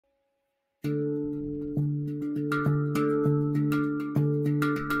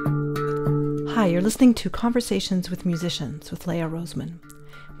Hi, you're listening to Conversations with Musicians with Leah Roseman.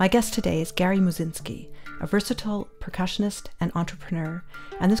 My guest today is Gary Muszynski, a versatile percussionist and entrepreneur,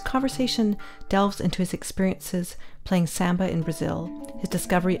 and this conversation delves into his experiences playing samba in Brazil, his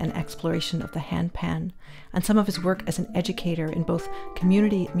discovery and exploration of the handpan, and some of his work as an educator in both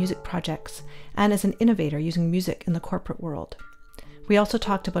community music projects and as an innovator using music in the corporate world. We also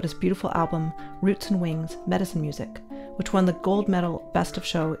talked about his beautiful album, Roots and Wings, Medicine Music, which won the Gold Medal Best of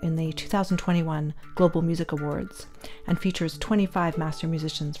Show in the 2021 Global Music Awards and features 25 master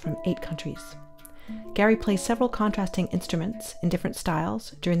musicians from 8 countries. Gary plays several contrasting instruments in different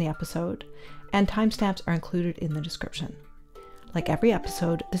styles during the episode, and timestamps are included in the description. Like every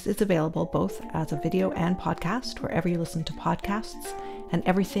episode, this is available both as a video and podcast wherever you listen to podcasts, and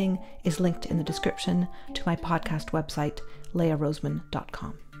everything is linked in the description to my podcast website,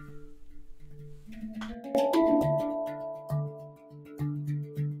 leahroseman.com.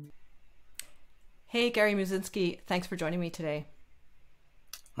 Hey, Gary Muszynski, thanks for joining me today.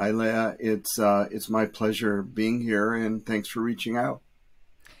 Hi, Leah. It's my pleasure being here, and thanks for reaching out.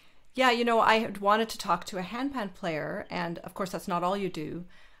 Yeah, I had wanted to talk to a handpan player, and of course, that's not all you do.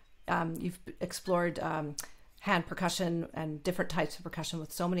 You've explored hand percussion and different types of percussion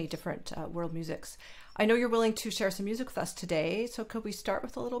with so many different world musics. I know you're willing to share some music with us today, so could we start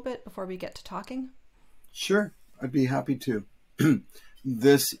with a little bit before we get to talking? Sure, I'd be happy to.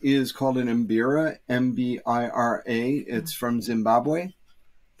 This is called an Mbira, Mbira. It's from Zimbabwe.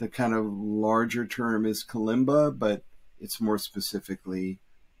 The kind of larger term is kalimba, but it's more specifically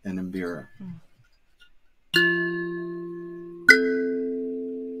an Mbira.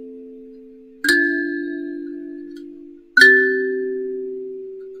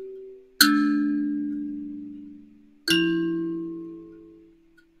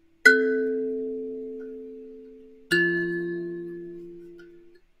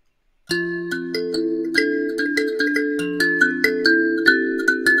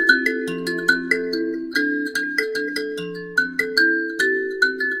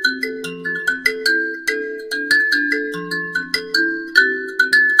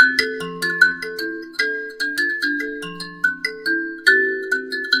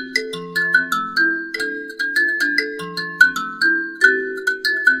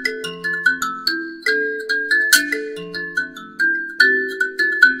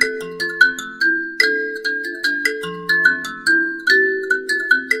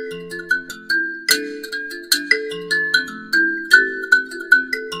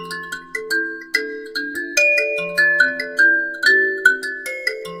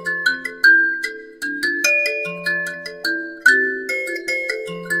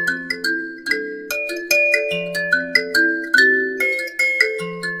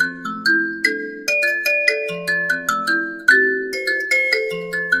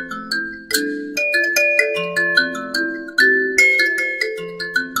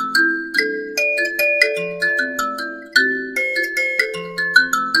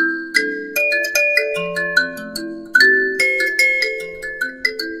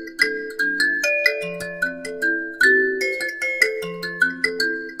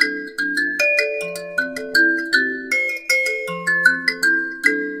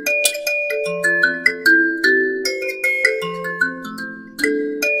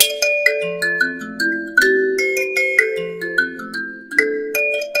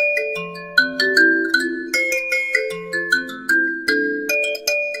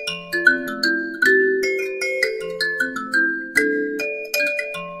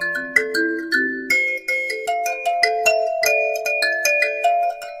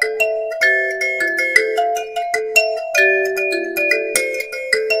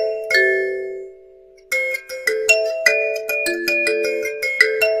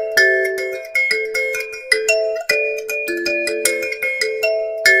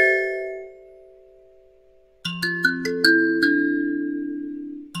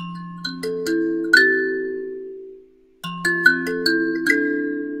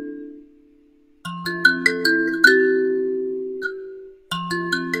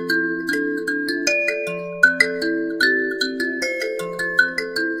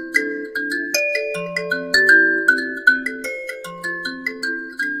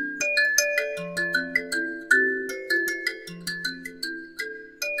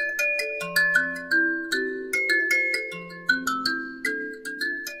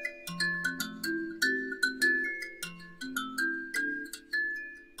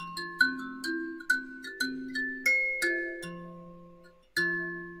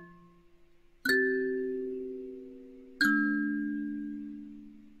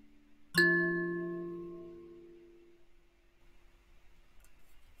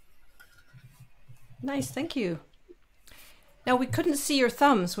 nice. Thank you. Now, we couldn't see your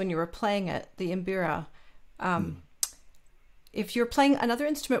thumbs when you were playing it, the Mbira. If you're playing another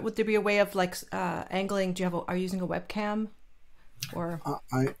instrument, would there be a way of like angling? Are you using a webcam? Or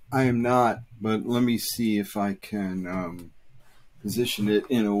I am not, but let me see if I can position it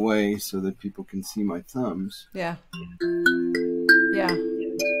in a way so that people can see my thumbs. Yeah. Yeah.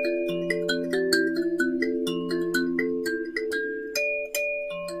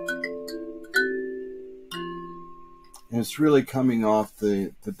 And it's really coming off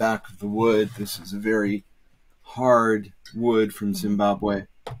the back of the wood. This is a very hard wood from Zimbabwe.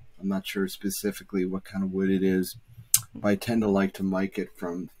 I'm not sure specifically what kind of wood it is, but I tend to like to mic it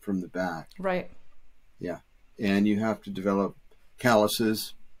from the back. Right. Yeah. And you have to develop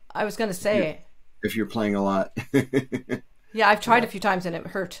calluses. I was going to say. If you're playing a lot. Yeah, I've tried a few times and it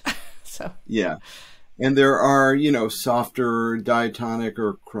hurt. So. Yeah. And there are, softer diatonic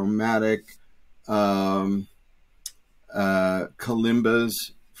or chromatic kalimbas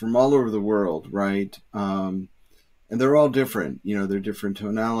from all over the world, right? And they're all different. They're different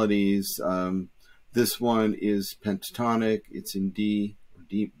tonalities. This one is pentatonic. It's in D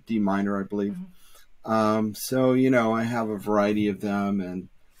minor, I believe. So, I have a variety of them, and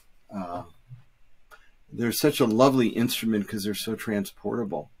they're such a lovely instrument because they're so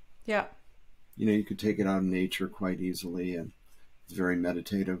transportable. Yeah. You could take it out in nature quite easily, and it's very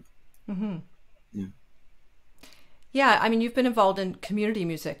meditative. Mm-hmm. Yeah. Yeah, I mean, you've been involved in community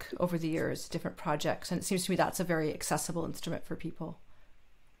music over the years, different projects, and it seems to me that's a very accessible instrument for people.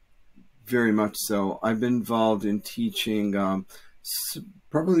 Very much so. I've been involved in teaching.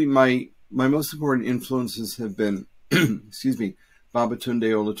 Probably my most important influences have been, excuse me, Babatunde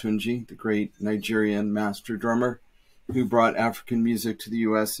Olatunji, the great Nigerian master drummer who brought African music to the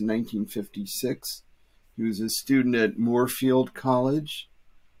U.S. in 1956. He was a student at Moorfield College,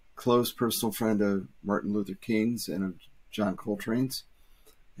 close personal friend of Martin Luther King's and of John Coltrane's.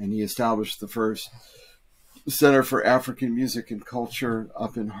 And he established the first Center for African Music and Culture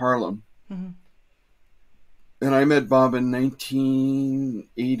up in Harlem. Mm-hmm. And I met Bob in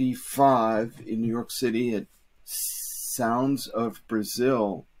 1985 in New York City at Sounds of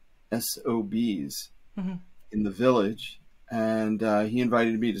Brazil, SOBs, in the Village. And he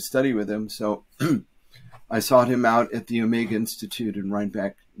invited me to study with him. So I sought him out at the Omega Institute in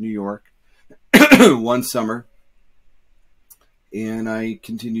Rhinebeck, New York, one summer. And I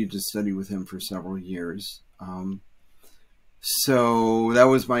continued to study with him for several years. So that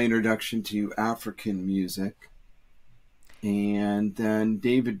was my introduction to African music. And then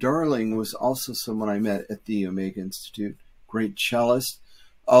David Darling was also someone I met at the Omega Institute, great cellist,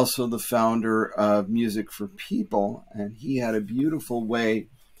 also the founder of Music for People. And he had a beautiful way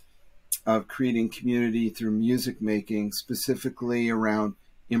of creating community through music making, specifically around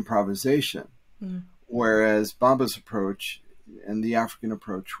improvisation. Mm. Whereas Baba's approach and the African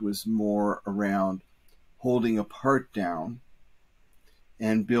approach was more around holding a part down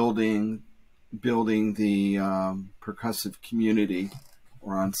and building the percussive community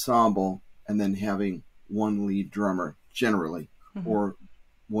or ensemble, and then having one lead drummer generally, or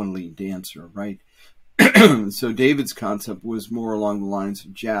one lead dancer, right? So David's concept was more along the lines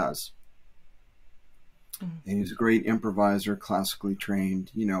of jazz. And he's a great improviser, classically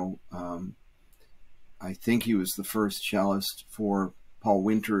trained. I think he was the first cellist for Paul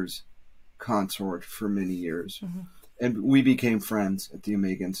Winter's consort for many years. And we became friends at the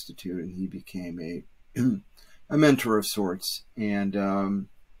Omega Institute, and he became a mentor of sorts. And then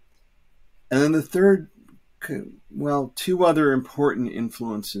the third, two other important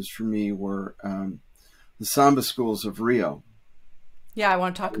influences for me were the Samba schools of Rio. Yeah, I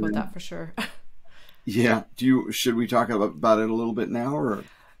want to talk about that for sure. Yeah. Should we talk about it a little bit now, or?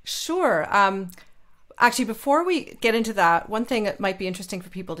 Sure. Actually, before we get into that, one thing that might be interesting for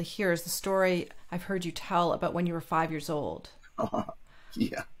people to hear is the story I've heard you tell about when you were 5 years old.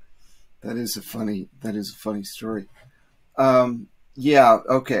 Yeah, that is a funny story. Yeah.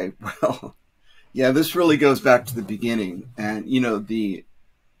 Okay. Well, yeah, this really goes back to the beginning, and the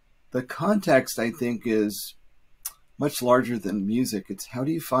context, I think, is much larger than music. It's how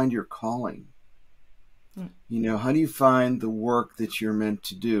do you find your calling? How do you find the work that you're meant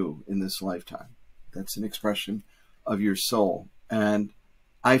to do in this lifetime? That's an expression of your soul. And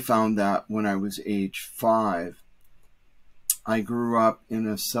I found that when I was age 5. I grew up in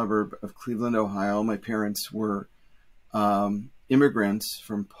a suburb of Cleveland, Ohio. My parents were immigrants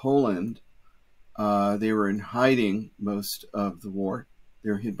from Poland. They were in hiding most of the war.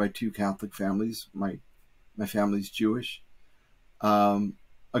 They were hid by 2 Catholic families. My family's Jewish. A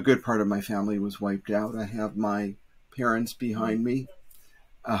good part of my family was wiped out. I have my parents behind me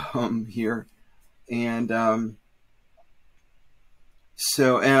here. And and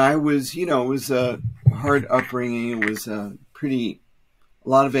I was, it was a hard upbringing. It was a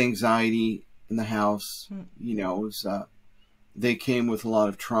lot of anxiety in the house. It was, they came with a lot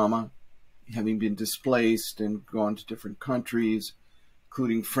of trauma, having been displaced and gone to different countries,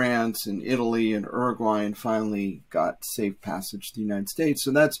 including France and Italy and Uruguay, and finally got safe passage to the United States.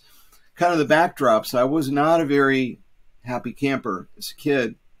 So that's kind of the backdrop. So I was not a very happy camper as a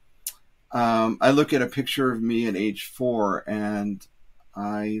kid. I look at a picture of me at age 4 and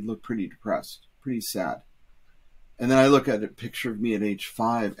I look pretty depressed, pretty sad. And then I look at a picture of me at age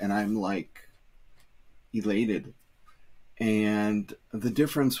 5 and I'm like elated. And the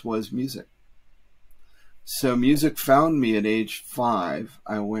difference was music. So music found me at age 5.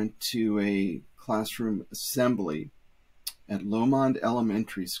 I went to a classroom assembly at Lomond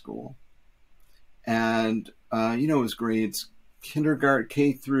Elementary School. And, it was grades kindergarten,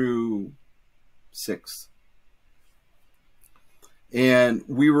 K through 6th. And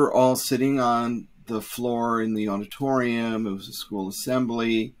we were all sitting on the floor in the auditorium. It was a school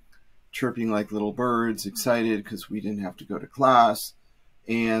assembly, chirping like little birds, excited because we didn't have to go to class.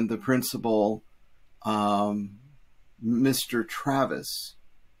 And the principal, Mr. Travis,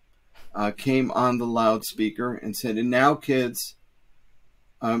 came on the loudspeaker and said, "And now, kids,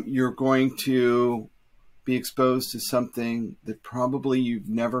 you're going to be exposed to something that probably you've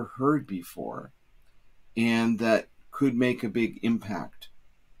never heard before and that could make a big impact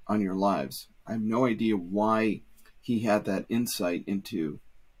on your lives." I have no idea why he had that insight into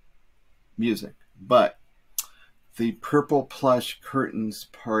music, but the purple plush curtains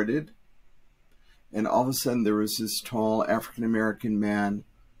parted, and all of a sudden there was this tall African-American man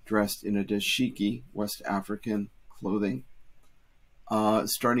dressed in a dashiki, West African clothing,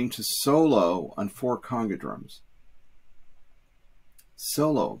 starting to solo on 4 conga drums.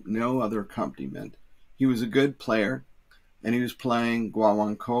 Solo, no other accompaniment. He was a good player, and he was playing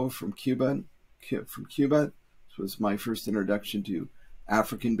guaguancó from Cuba. This was my first introduction to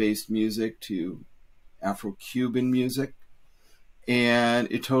African-based music, to Afro-Cuban music,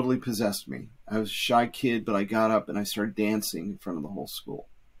 and it totally possessed me. I was a shy kid, but I got up and I started dancing in front of the whole school.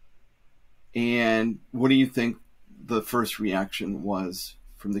 And what do you think the first reaction was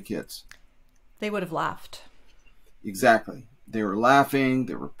from the kids? They would have laughed. Exactly. They were laughing,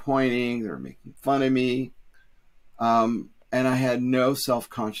 they were pointing, they were making fun of me. And I had no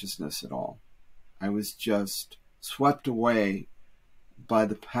self-consciousness at all. I was just swept away by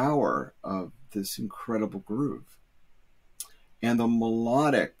the power of this incredible groove and the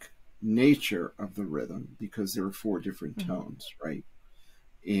melodic nature of the rhythm, because there were 4 different tones, right?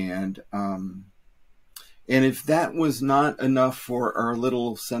 And if that was not enough for our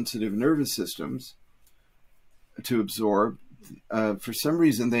little sensitive nervous systems to absorb, for some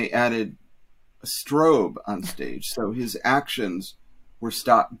reason they added a strobe on stage, so his actions were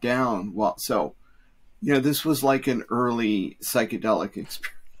stopped down. This was like an early psychedelic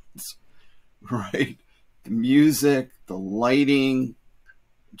experience, right? The music, the lighting,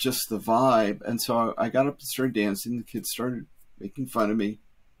 just the vibe. And so I got up and started dancing. The kids started making fun of me.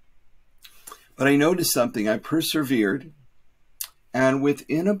 But I noticed something. I persevered. And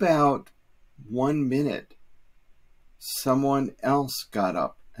within about 1 minute, someone else got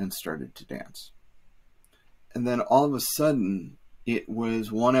up and started to dance. And then all of a sudden, it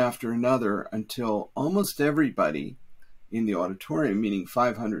was one after another until almost everybody in the auditorium, meaning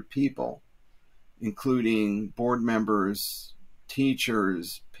 500 people, including board members,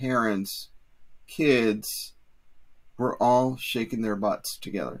 teachers, parents, kids, were all shaking their butts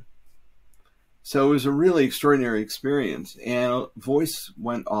together. So it was a really extraordinary experience. And a voice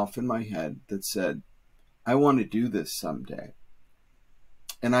went off in my head that said, "I want to do this someday."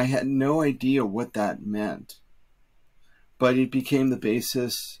 And I had no idea what that meant. But it became the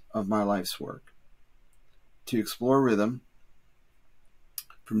basis of my life's work, to explore rhythm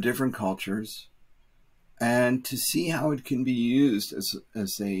from different cultures and to see how it can be used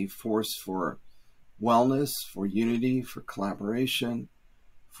as a force for wellness, for unity, for collaboration,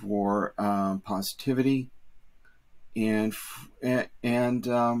 for positivity, and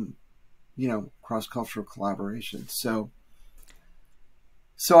cross-cultural collaboration. So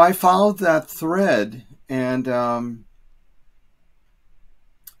I followed that thread, and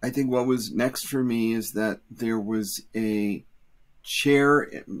I think what was next for me is that there was a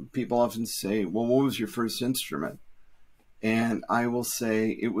chair. People often say, "Well, what was your first instrument?" And I will say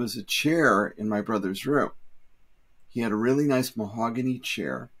it was a chair in my brother's room. He had a really nice mahogany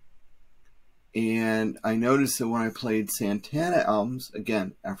chair. And I noticed that when I played Santana albums,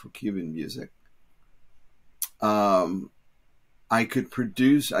 again, Afro-Cuban music, I could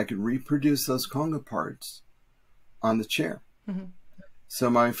reproduce those conga parts on the chair. Mm-hmm. So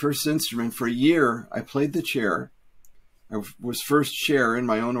my first instrument for a year, I played the chair. I was first chair in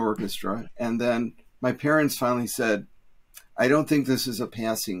my own orchestra. And then my parents finally said, I don't think this is a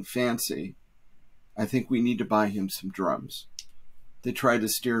passing fancy. I think we need to buy him some drums. They tried to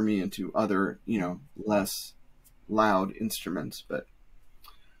steer me into other, less loud instruments. But,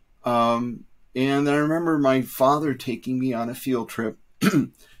 and then I remember my father taking me on a field trip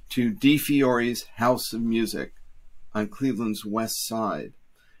to Di Fiore's House of Music on Cleveland's west side.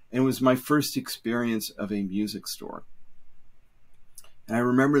 And it was my first experience of a music store. And I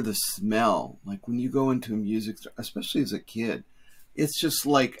remember the smell, like when you go into a music store, especially as a kid, it's just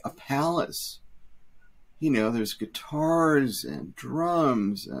like a palace. There's guitars and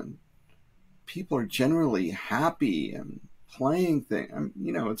drums, and people are generally happy and playing things.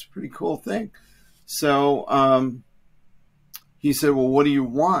 It's a pretty cool thing. So he said, well, what do you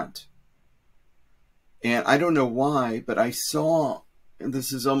want? And I don't know why, but I saw, and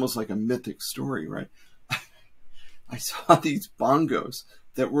this is almost like a mythic story, right? I saw these bongos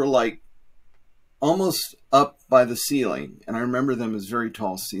that were like almost up by the ceiling. And I remember them as very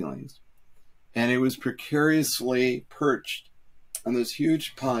tall ceilings. And it was precariously perched on this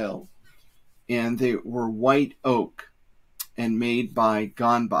huge pile. And they were white oak and made by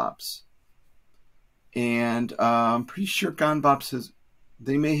Gonbops. And I'm pretty sure Gonbops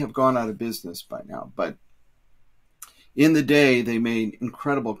they may have gone out of business by now. But in the day, they made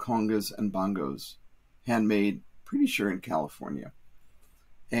incredible congas and bongos, handmade, pretty sure in California.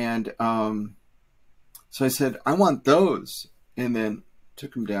 And so I said, I want those. And then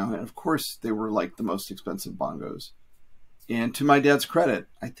took them down. And of course, they were like the most expensive bongos. And to my dad's credit,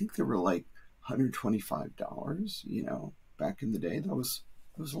 I think they were like $125, back in the day. That was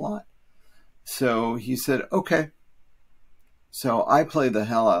a lot. So he said, okay. So I played the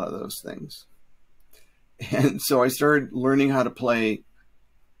hell out of those things. And so I started learning how to play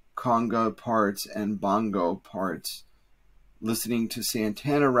conga parts and bongo parts, listening to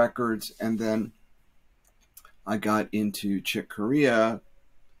Santana records. And then I got into Chick Corea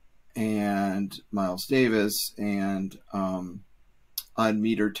and Miles Davis and Odd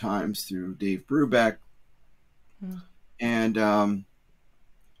Meter Times through Dave Brubeck. Mm.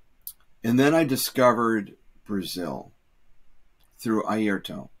 And then I discovered Brazil through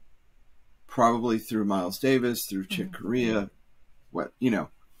Ayrton, probably through Miles Davis, through Chick Corea,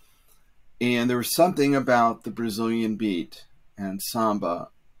 And there was something about the Brazilian beat and samba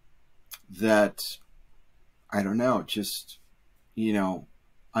that, I don't know, just,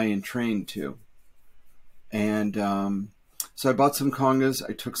 I entrained to. And so I bought some congas.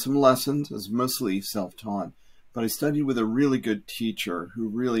 I took some lessons. It was mostly self-taught. But I studied with a really good teacher who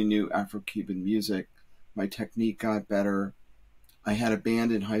really knew Afro-Cuban music. My technique got better. I had a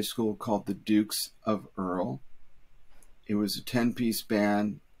band in high school called the Dukes of Earl. It was a 10-piece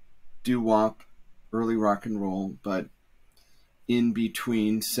band, doo-wop, early rock and roll, but in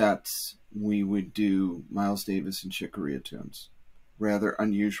between sets, we would do Miles Davis and Chick Corea tunes. Rather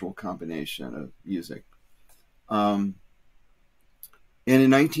unusual combination of music. And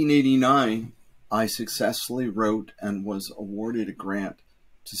in 1989, I successfully wrote and was awarded a grant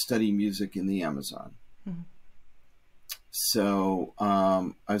to study music in the Amazon. Mm-hmm. So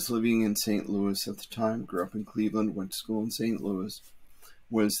I was living in St. Louis at the time, grew up in Cleveland, went to school in St. Louis,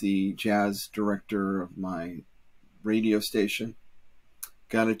 was the jazz director of my radio station,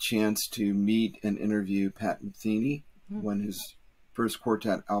 got a chance to meet and interview Pat Metheny when his first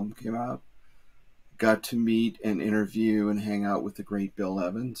quartet album came out, got to meet and interview and hang out with the great Bill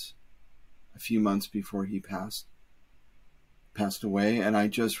Evans a few months before he passed away. And I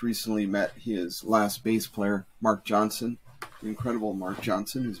just recently met his last bass player, Mark Johnson, the incredible Mark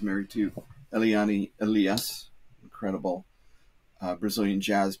Johnson, who's married to Eliane Elias, incredible Brazilian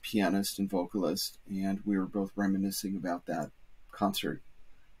jazz pianist and vocalist. And we were both reminiscing about that concert.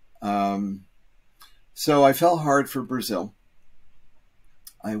 So I fell hard for Brazil.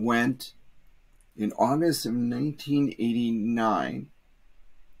 I went in August of 1989.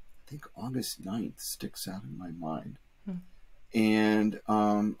 I think August 9th sticks out in my mind. And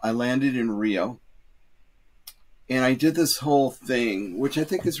I landed in Rio. And I did this whole thing, which I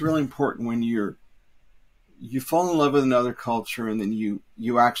think is really important when you fall in love with another culture and then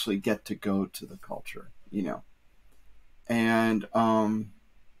you actually get to go to the culture, And I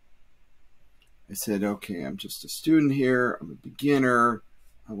said, okay, I'm just a student here. I'm a beginner.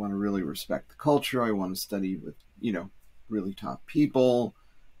 I want to really respect the culture. I want to study with, really top people.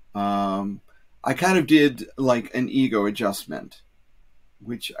 I kind of did like an ego adjustment,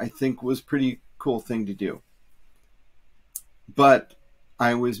 which I think was a pretty cool thing to do. But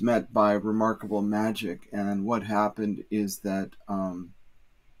I was met by remarkable magic. And what happened is that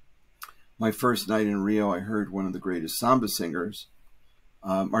my first night in Rio, I heard one of the greatest samba singers,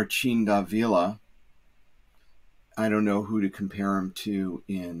 Marcin da Vila. I don't know who to compare him to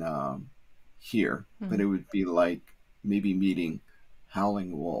in here, but it would be like maybe meeting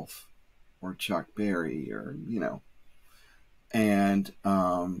Howling Wolf or Chuck Berry, or, you know. And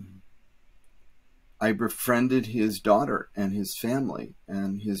I befriended his daughter and his family.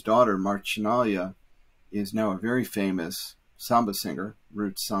 And his daughter, Marcinalia, is now a very famous samba singer,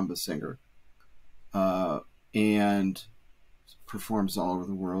 roots samba singer, and performs all over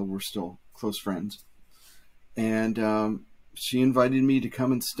the world. We're still close friends. And she invited me to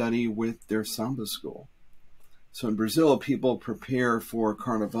come and study with their samba school. So in Brazil, people prepare for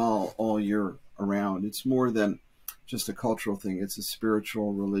Carnaval all year around. It's more than just a cultural thing. It's a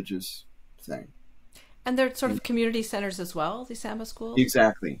spiritual, religious thing. And they're sort of community centers as well, these samba schools?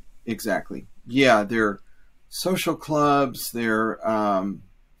 Exactly. Exactly. Yeah, they're social clubs. They're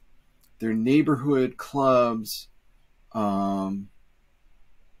neighborhood clubs.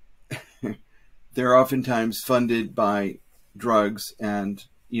 They're oftentimes funded by drugs and,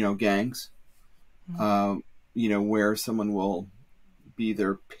 you know, gangs, you know, where someone will be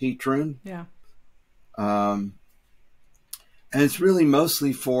their patron. Yeah. And it's really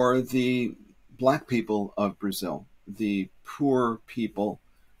mostly for the Black people of Brazil, the poor people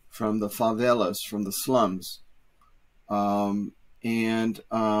from the favelas, from the slums.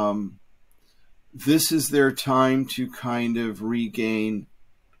 This is their time to kind of regain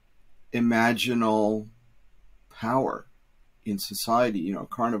imaginal power in society. You know,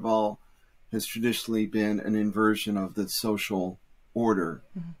 Carnival has traditionally been an inversion of the social order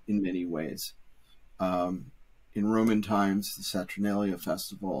in many ways. In Roman times, the Saturnalia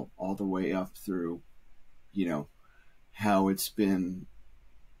festival, all the way up through, you know, how it's been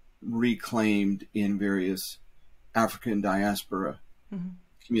reclaimed in various African diaspora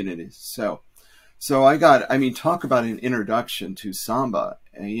communities. So I mean, talk about an introduction to samba.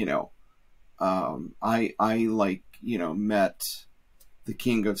 You know, I like, you know, met the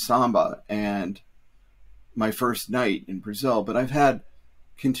king of samba and my first night in Brazil, but I've had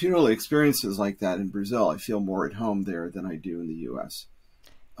continual experiences like that in Brazil. I feel more at home there than I do in the U.S.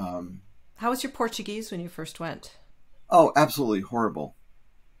 How was your Portuguese when you first went? Oh, absolutely horrible.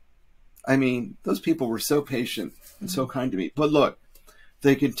 I mean, those people were so patient and so kind to me. But look,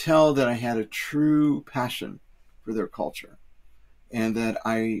 they could tell that I had a true passion for their culture and that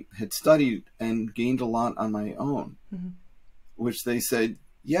I had studied and gained a lot on my own, which they said,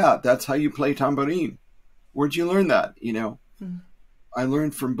 yeah, that's how you play tambourine. Where'd you learn that? You know, I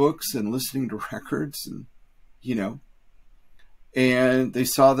learned from books and listening to records and, you know, and they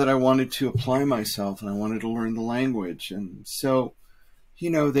saw that I wanted to apply myself and I wanted to learn the language. And so, you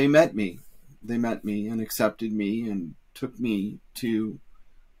know, they met me and accepted me and took me to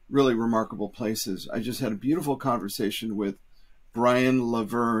really remarkable places. I just had a beautiful conversation with Brian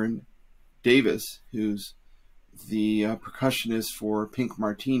Laverne Davis, who's the percussionist for Pink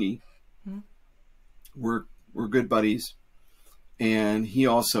Martini. We're good buddies. And he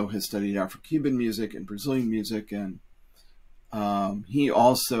also has studied Afro-Cuban music and Brazilian music. And he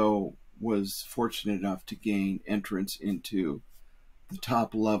also was fortunate enough to gain entrance into the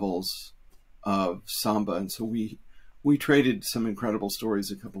top levels of samba. And so we traded some incredible stories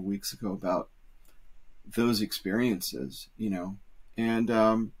a couple of weeks ago about those experiences, you know.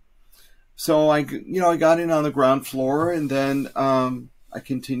 And so I got in on the ground floor, and then I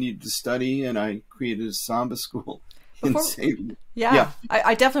continued to study, and I created a samba school. Yeah.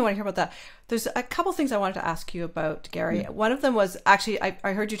 I definitely want to hear about that. There's a couple things I wanted to ask you about, Gary. One of them was actually,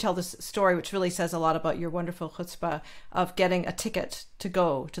 I heard you tell this story, which really says a lot about your wonderful chutzpah of getting a ticket to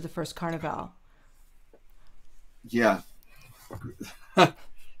go to the first Carnaval. Yeah.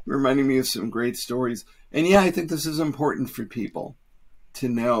 Reminding me of some great stories. And yeah, I think this is important for people to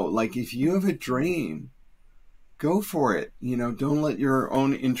know. Like, if you have a dream, go for it. You know, don't let your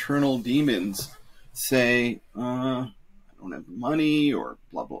own internal demons say, I don't have the money or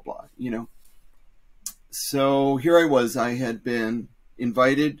blah, blah, blah, you know. So here I was. I had been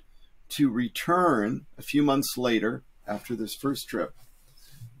invited to return a few months later after this first trip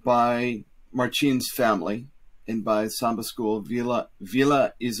by Marcin's family and by Samba School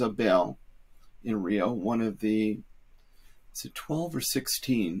Vila Isabel in Rio, one of the, is it 12 or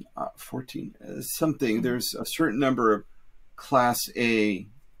 16, 14, something. There's a certain number of Class A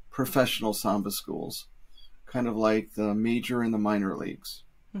professional samba schools, kind of like the major and the minor leagues,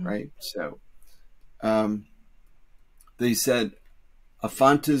 right? So they said, a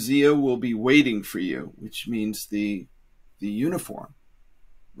fantasia will be waiting for you, which means the the uniform,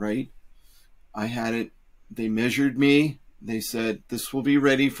 right? I had it, they measured me, they said, this will be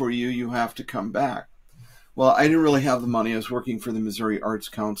ready for you, you have to come back. Well, I didn't really have the money. I was working for the Missouri Arts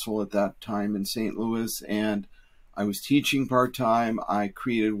Council at that time in St. Louis, and I was teaching part-time. I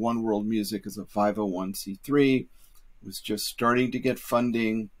created One World Music as a 501c3. Was just starting to get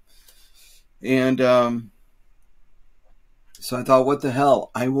funding. And so I thought, what the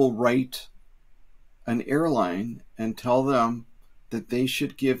hell? I will write an airline and tell them that they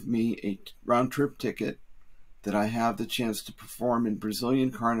should give me a round-trip ticket, that I have the chance to perform in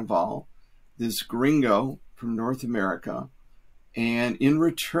Brazilian Carnaval, this gringo from North America. And in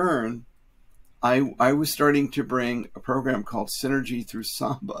return, I was starting to bring a program called Synergy Through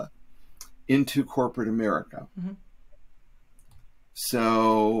Samba into corporate America. Mm-hmm.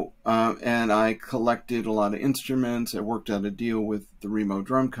 So, and I collected a lot of instruments. I worked out a deal with the Remo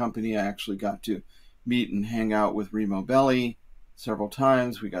Drum Company. I actually got to meet and hang out with Remo Belli several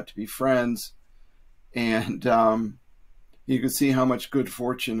times. We got to be friends. And you could see how much good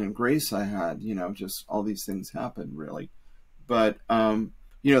fortune and grace I had, you know, just all these things happened, really. But,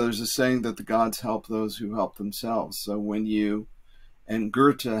 you know, there's a saying that the gods help those who help themselves. So when you, and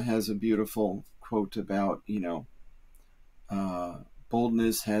Goethe has a beautiful quote about, you know,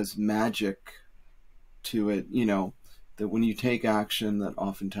 boldness has magic to it, you know, that when you take action, that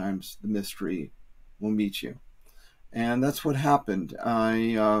oftentimes the mystery will meet you. And that's what happened.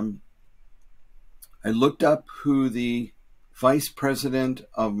 I looked up who the vice president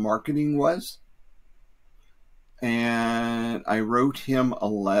of marketing was, and I wrote him a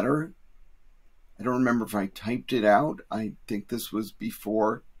letter. I don't remember if I typed it out. I think this was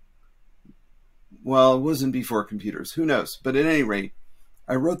before, well, it wasn't before computers, who knows? But at any rate,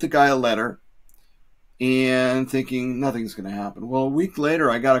 I wrote the guy a letter and thinking nothing's going to happen. Well, a week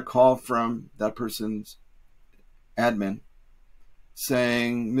later, I got a call from that person's admin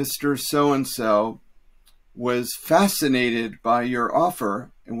saying, Mr. So-and-so was fascinated by your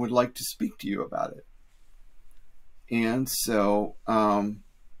offer and would like to speak to you about it. And so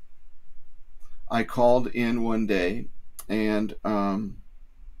I called in one day, and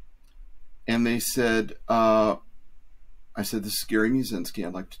they said, I said, this is Gary Muszynski.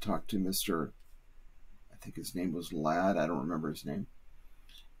 I'd like to talk to Mr. I think his name was Ladd. I don't remember his name.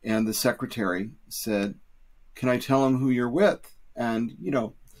 And the secretary said, can I tell him who you're with? And, you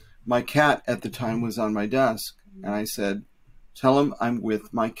know, my cat at the time was on my desk. And I said, tell him I'm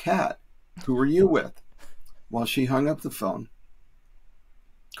with my cat. Who are you with? Well, she hung up the phone,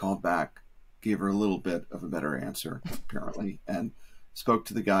 called back, gave her a little bit of a better answer, apparently, and spoke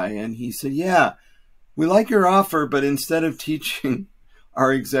to the guy. And he said, yeah, we like your offer, but instead of teaching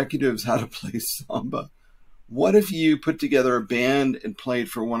our executives how to play samba, what if you put together a band and played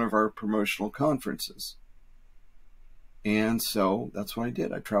for one of our promotional conferences? And so that's what I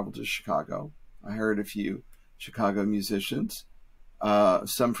did. I traveled to Chicago. I hired a few Chicago musicians,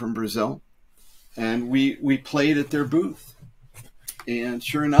 some from Brazil, and we played at their booth. And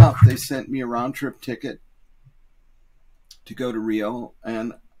sure enough, they sent me a round-trip ticket to go to Rio,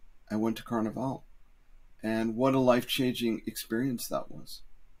 and I went to Carnaval. And what a life-changing experience that was.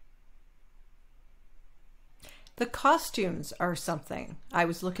 The costumes are something. I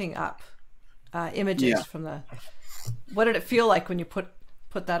was looking up images from the... What did it feel like when you put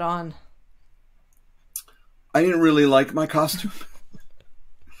that on? I didn't really like my costume.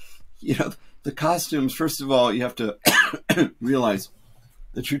 You know, the costumes, first of all, you have to realize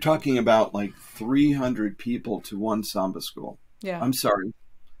that you're talking about like 300 people to one samba school. Yeah. I'm sorry.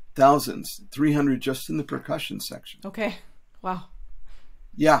 Thousands. 300 just in the percussion section. Okay. Wow.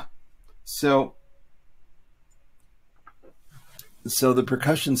 Yeah. So the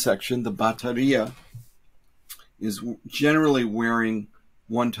percussion section, the bateria, is generally wearing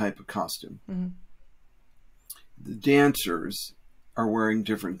one type of costume. Mm-hmm. The dancers are wearing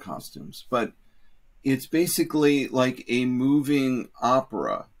different costumes, but it's basically like a moving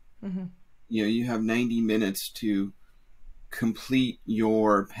opera. Mm-hmm. You know, you have 90 minutes to complete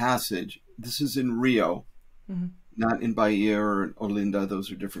your passage. This is in Rio, mm-hmm. not in Bahia or Olinda.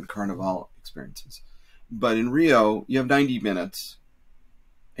 Those are different Carnaval experiences. But in Rio, you have 90 minutes,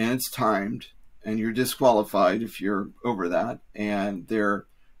 and it's timed, and you're disqualified if you're over that. And they're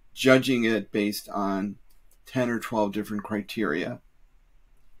judging it based on 10 or 12 different criteria.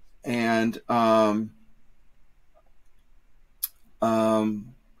 And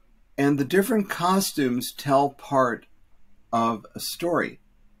the different costumes tell part of a story.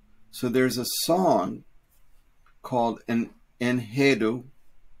 So there's a song called an enredo,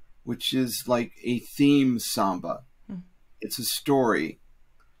 which is like a theme samba. It's a story,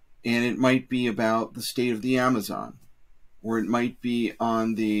 and it might be about the state of the Amazon, or it might be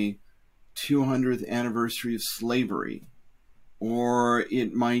on the 200th anniversary of slavery, or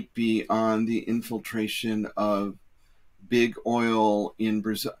it might be on the infiltration of big oil in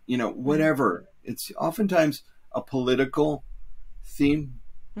Brazil, whatever. It's oftentimes a political theme,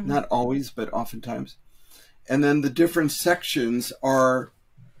 not always, but oftentimes. And then the different sections are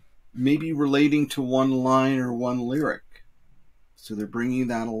maybe relating to one line or one lyric. So they're bringing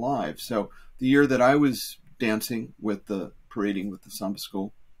that alive. So the year that I was dancing with the parading with the Samba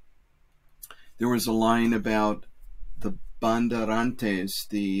school, there was a line about the bandeirantes,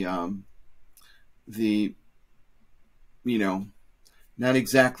 the not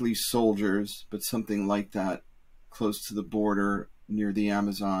exactly soldiers, but something like that, close to the border near the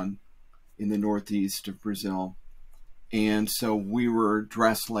Amazon in the northeast of Brazil. And so we were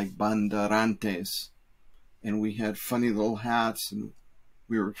dressed like bandeirantes, and we had funny little hats, and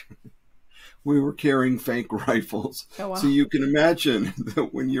we were carrying fake rifles. Oh, wow. So you can imagine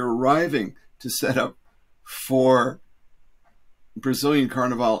that when you're arriving to set up for Brazilian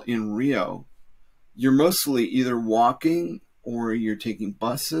Carnival in Rio, you're mostly either walking or you're taking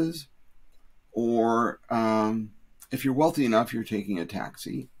buses, or if you're wealthy enough, you're taking a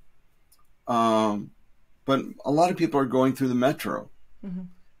taxi. But a lot of people are going through the metro.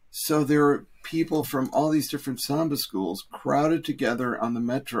 So there are people from all these different Samba schools crowded together on the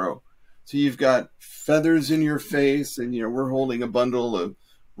metro. So you've got feathers in your face, and we're holding a bundle of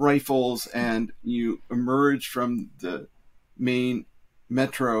rifles, and you emerge from the main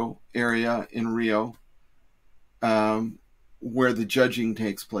metro area in Rio, where the judging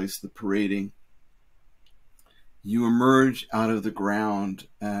takes place, the parading. You emerge out of the ground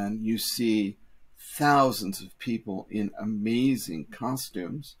and you see thousands of people in amazing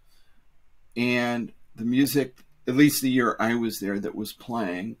costumes. And the music, at least the year I was there, that was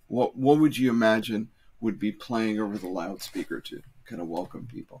playing, what would you imagine would be playing over the loudspeaker to kind of welcome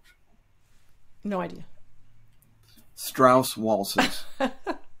people? No idea. Strauss waltzes.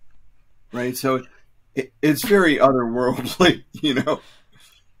 Right? So it's very otherworldly,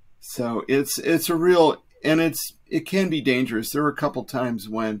 So it's a real, and it can be dangerous. There were a couple times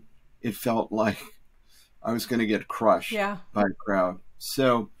when it felt like I was going to get crushed by a crowd.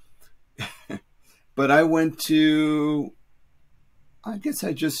 So, but I guess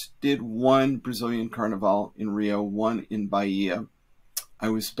I just did one Brazilian Carnival in Rio, one in Bahia. I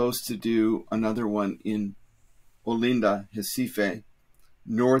was supposed to do another one in Olinda, Recife,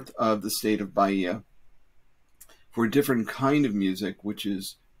 north of the state of Bahia, for a different kind of music, which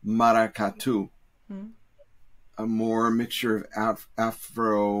is maracatu, a more mixture of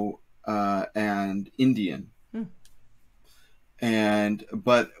Afro and Indian.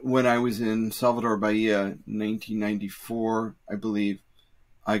 But when I was in Salvador, Bahia, 1994, I believe,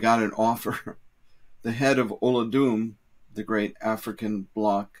 I got an offer. The head of Olodum, the great African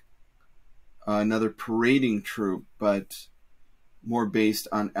bloc, another parading troupe, but more based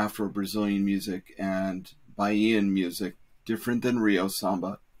on Afro-Brazilian music and Bahian music, different than Rio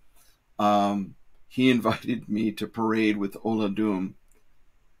Samba. He invited me to parade with Olodum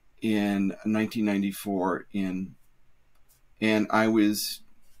in 1994 and I was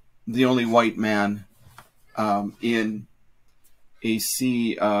the only white man in a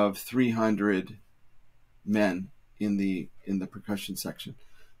sea of 300 men in the percussion section.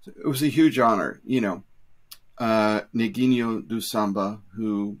 So it was a huge honor, Neguinho do Samba,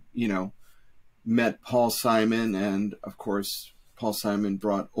 who, met Paul Simon, and of course Paul Simon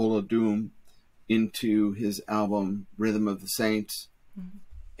brought Olodum into his album Rhythm of the Saints,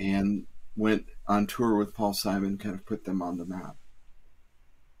 and went on tour with Paul Simon, kind of put them on the map.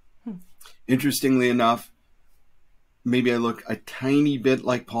 Interestingly enough, maybe I look a tiny bit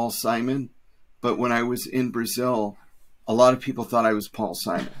like Paul Simon, but when I was in Brazil, a lot of people thought I was Paul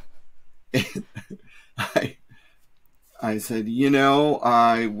Simon. I said,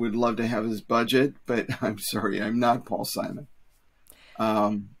 I would love to have his budget, but I'm sorry, I'm not Paul Simon.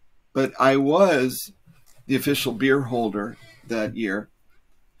 But I was the official beer holder that year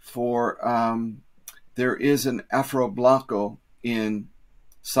for, there is an Afro Blanco in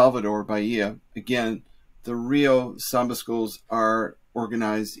Salvador, Bahia. Again, the Rio Samba schools are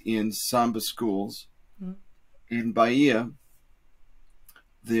organized in Samba schools. In Bahia,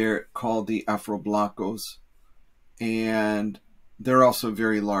 they're called the Afro Blancos, and they're also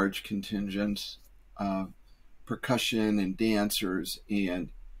very large contingents of percussion and dancers, and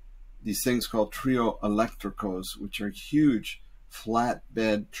these things called trio electricos, which are huge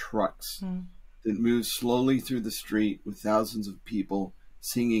flatbed trucks that move slowly through the street with thousands of people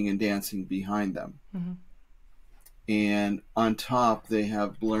singing and dancing behind them. And on top, they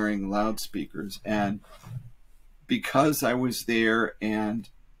have blaring loudspeakers. And because I was there and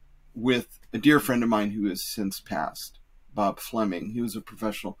with a dear friend of mine who has since passed, Bob Fleming. He was a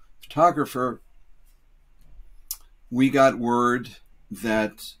professional photographer. We got word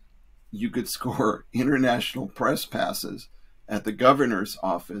that you could score international press passes at the governor's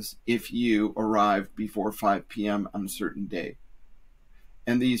office if you arrived before 5 p.m. on a certain day.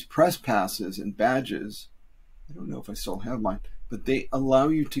 And these press passes and badges, I don't know if I still have mine, but they allow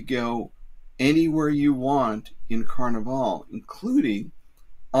you to go anywhere you want in Carnaval, including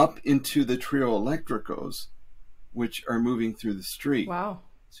up into the trio electricos, which are moving through the street. Wow.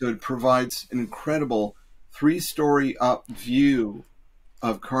 So it provides an incredible 3-story up view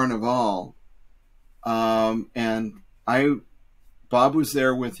of Carnaval. And Bob was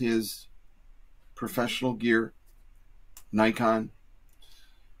there with his professional gear, Nikon.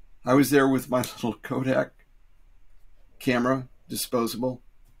 I was there with my little Kodak camera, disposable.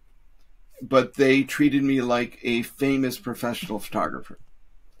 But they treated me like a famous professional photographer.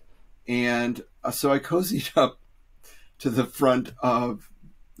 And so I cozied up to the front of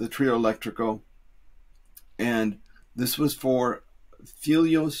the Trio Electrico. And this was for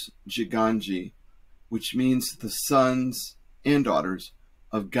Filios Giganji, which means the sons and daughters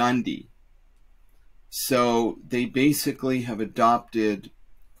of Gandhi. So they basically have adopted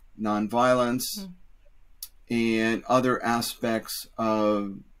nonviolence and other aspects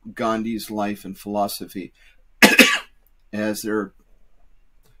of Gandhi's life and philosophy as their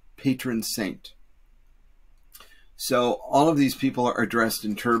patron saint. So all of these people are dressed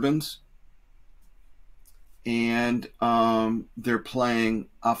in turbans, and they're playing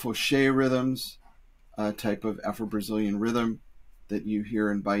afoxé rhythms, a type of Afro-Brazilian rhythm that you hear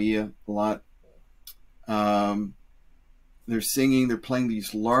in Bahia a lot. They're singing, they're playing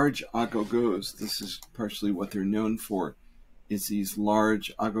these large agogôs. This is partially what they're known for, is these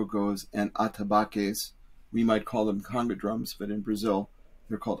large agogôs and atabaques. We might call them conga drums, but in Brazil,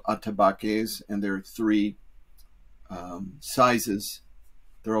 they're called atabaques, and there are 3 sizes.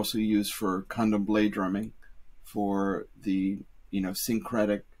 They're also used for candomblé drumming, for the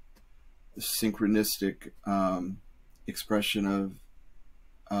synchronistic expression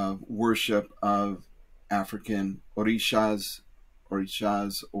of worship of African orishas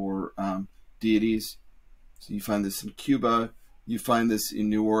or deities. So you find this in Cuba, you find this in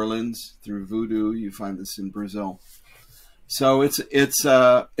New Orleans through voodoo, you find this in Brazil. So it's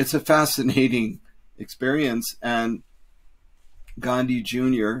a fascinating experience. And Gandhi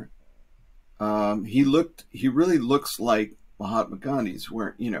Jr., he really looks like Mahatma Gandhi's,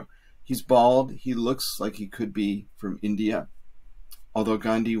 where, he's bald. He looks like he could be from India, although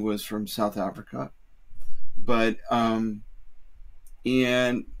Gandhi was from South Africa. But, and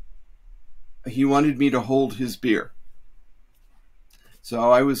he wanted me to hold his beer.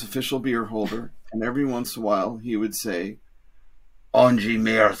 So I was official beer holder, and every once in a while he would say, "Onde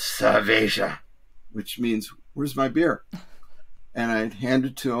minha cerveja," which means, "Where's my beer?" And I'd hand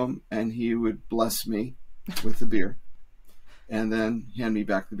it to him, and he would bless me with the beer, and then hand me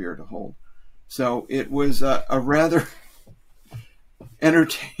back the beer to hold. So it was a rather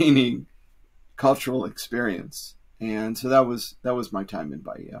entertaining cultural experience, and so that was my time in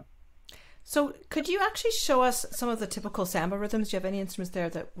Bahia. So could you actually show us some of the typical samba rhythms? Do you have any instruments there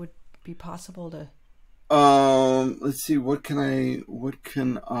that would be possible to? Let's see. What can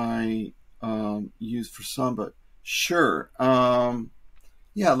I use for samba? Sure.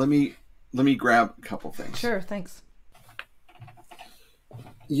 Yeah. Let me grab a couple things. Sure. Thanks.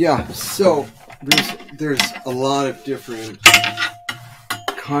 Yeah. So there's a lot of different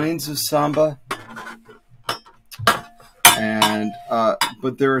kinds of samba, and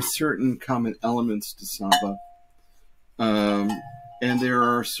but there are certain common elements to samba, and there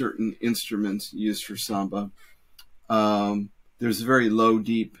are certain instruments used for samba. There's a very low,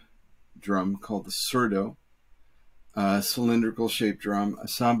 deep drum called the surdo, cylindrical shaped drum. A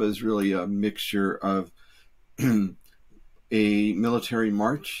samba is really a mixture of a military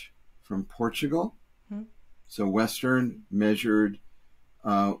march from Portugal, so Western, measured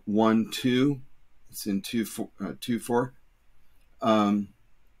 1-2. It's in 2-4.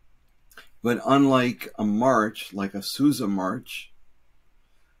 But unlike a march, like a Sousa march,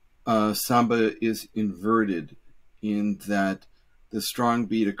 samba is inverted in that the strong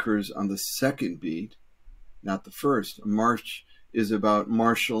beat occurs on the second beat, not the first. A march is about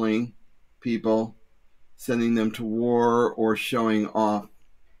marshaling people, sending them to war, or showing off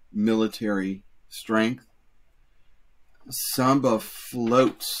military strength. Samba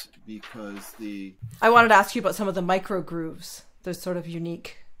floats because I wanted to ask you about some of the micro grooves. They're sort of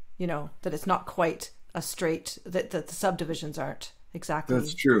unique, that it's not quite a straight, that the subdivisions aren't exactly.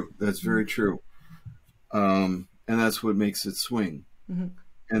 That's true. That's very true. And and that's what makes it swing. Mm-hmm.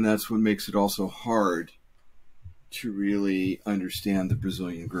 And that's what makes it also hard to really understand the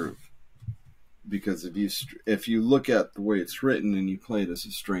Brazilian groove. Because if you look at the way it's written and you play it as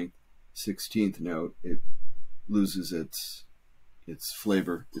a strength 16th note, it loses its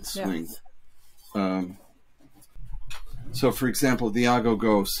flavor, its swing. So, for example, the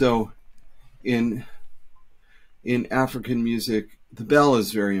agogô. So, in African music, the bell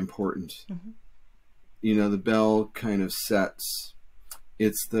is very important. Mm-hmm. You know, the bell kind of sets.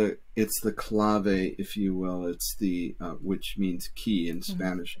 It's the clave, if you will. It's the which means key in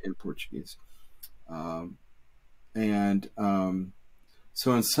Spanish and Portuguese. So in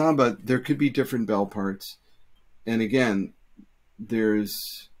samba, there could be different bell parts. And again,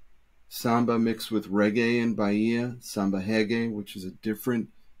 there's samba mixed with reggae in Bahia, samba reggae, which is a different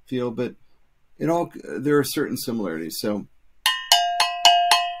feel, but there are certain similarities. So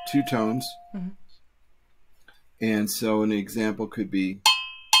 2 tones. Mm-hmm. And so an example could be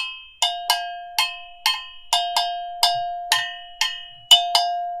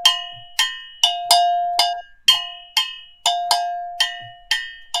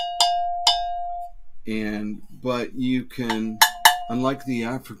but you can, unlike the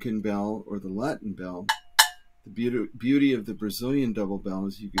African bell or the Latin bell, the beauty of the Brazilian double bell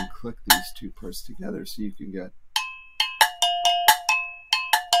is you can click these 2 parts together, so you can get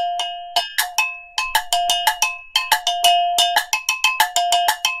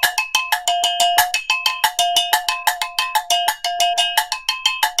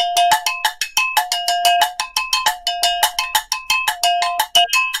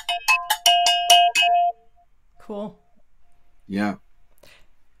Cool. Yeah.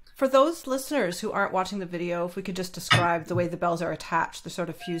 For those listeners who aren't watching the video, if we could just describe the way the bells are attached, they're sort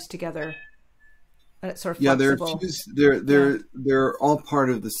of fused together, and it's sort of flexible. They're all part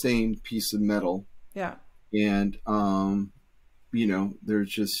of the same piece of metal. Yeah. And you know, there's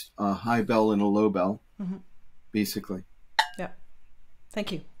just a high bell and a low bell, basically. Yeah.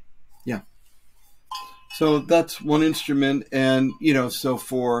 Thank you. Yeah. So that's one instrument, and you know, so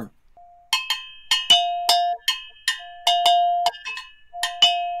for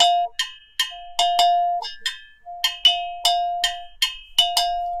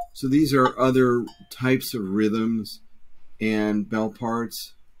so these are other types of rhythms and bell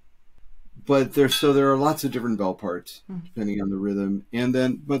parts, but there are lots of different bell parts depending on the rhythm. And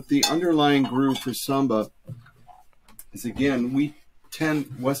then, but the underlying groove for samba is, again,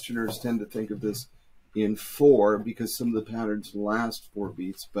 Westerners tend to think of this in 4 because some of the patterns last 4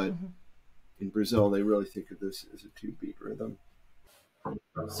 beats, but in Brazil they really think of this as a 2-beat rhythm.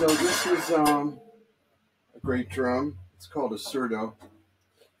 So this is a great drum. It's called a surdo.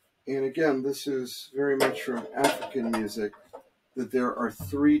 And again, this is very much from African music, that there are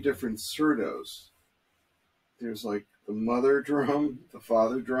 3 different surdos. There's like the mother drum, the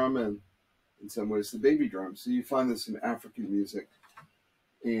father drum, and in some ways the baby drum. So you find this in African music.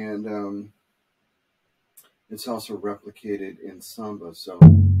 And it's also replicated in samba. So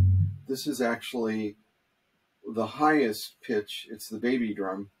this is actually the highest pitch. It's the baby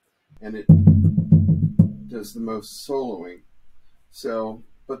drum, and it does the most soloing. So,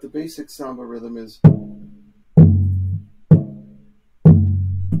 but the basic samba rhythm is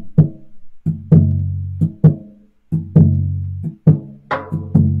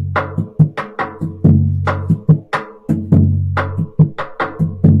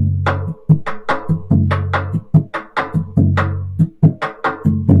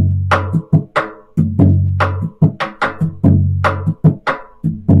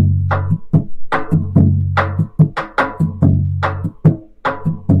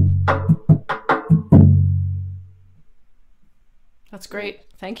Great,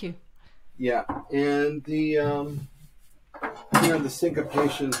 thank you. Yeah, and the the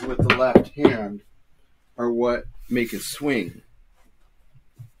syncopations with the left hand are what make it swing.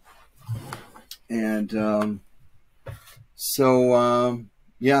 And so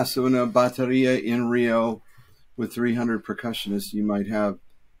in a bateria in Rio with 300 percussionists, you might have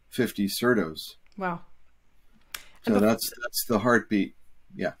 50 surdos. Wow. So that's the heartbeat.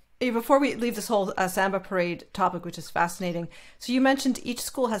 Yeah. Before we leave this whole Samba parade topic, which is fascinating, so you mentioned each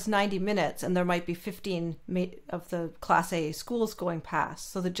school has 90 minutes and there might be 15 of the Class A schools going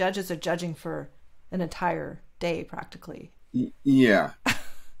past. So the judges are judging for an entire day practically. Yeah.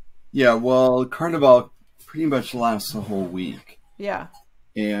 Yeah, well, Carnaval pretty much lasts a whole week. Yeah.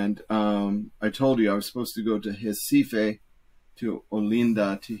 And I told you I was supposed to go to Recife, to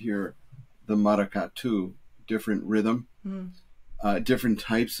Olinda, to hear the maracatu, different rhythm. Different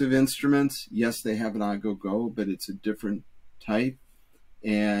types of instruments. Yes, they have an agogô, but it's a different type.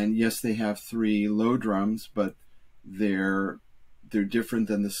 And yes, they have 3 low drums, but They're different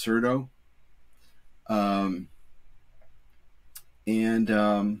than the surdo.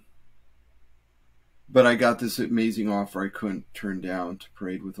 But I got this amazing offer I couldn't turn down to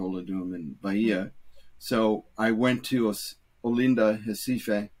parade with Olodum in Bahia. So I went to Olinda,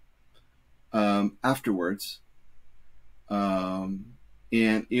 Recife, afterwards.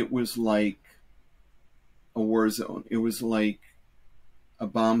 And it was like a war zone. It was like a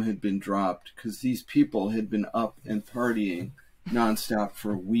bomb had been dropped, because these people had been up and partying nonstop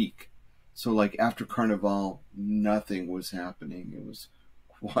for a week. So like after Carnaval, nothing was happening. It was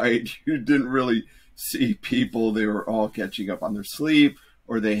quiet. You didn't really see people. They were all catching up on their sleep,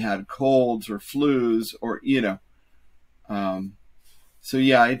 or they had colds or flus, or, so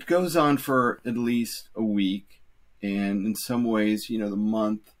yeah, it goes on for at least a week. And in some ways, the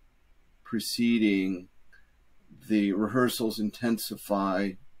month preceding, the rehearsals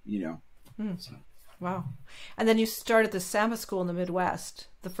intensify, So. Wow. And then you started the Samba school in the Midwest,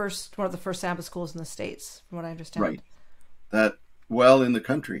 one of the first Samba schools in the States, from what I understand. Right. In the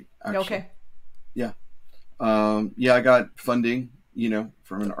country, actually. Okay. Yeah. I got funding,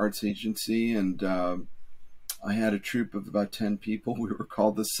 from an arts agency, and I had a troupe of about 10 people. We were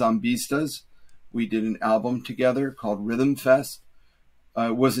called the Sambistas. We did an album together called Rhythm Fest.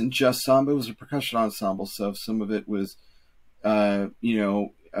 It wasn't just samba, it was a percussion ensemble. So some of it was,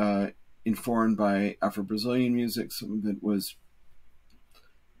 informed by Afro-Brazilian music. Some of it was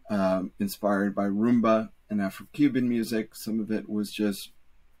inspired by rumba and Afro-Cuban music. Some of it was just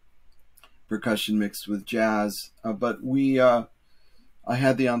percussion mixed with jazz. But I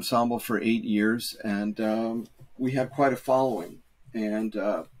had the ensemble for 8 years, and we had quite a following. And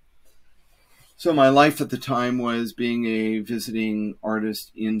so my life at the time was being a visiting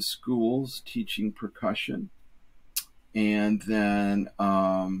artist in schools, teaching percussion, and then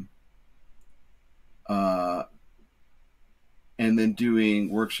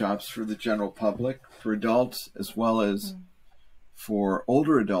doing workshops for the general public, for adults, as well as for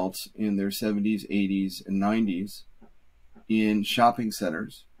older adults in their 70s, 80s, and 90s in shopping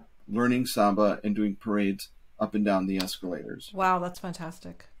centers, learning samba and doing parades up and down the escalators. Wow, that's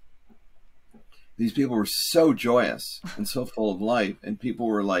fantastic. These people were so joyous and so full of life, and people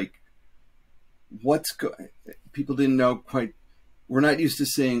were like, people didn't know quite. We're not used to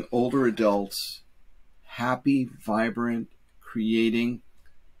seeing older adults happy, vibrant, creating,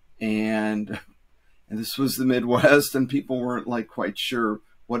 and this was the Midwest, and people weren't like quite sure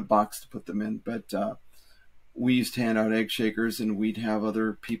what box to put them in. But we used to hand out egg shakers, and we'd have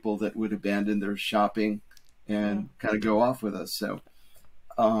other people that would abandon their shopping and kind of go off with us. So,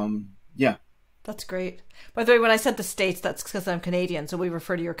 yeah. That's great. By the way, when I said the States, that's because I'm Canadian, so we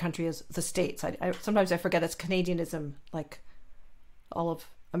refer to your country as the States. I sometimes I forget it's Canadianism, like all of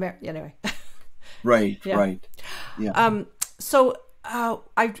America. Anyway. Right, yeah. Right. Yeah. So I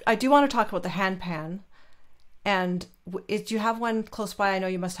do want to talk about the handpan. And do you have one close by? I know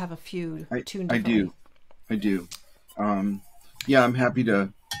you must have a few tuned. I do. Yeah, I'm happy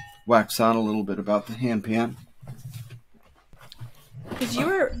to wax on a little bit about the handpan. Because you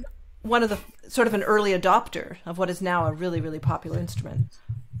were one of the sort of an early adopter of what is now a really, really popular instrument.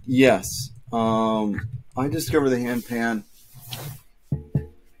 Yes. I discovered the handpan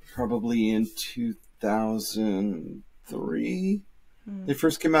probably in 2003. They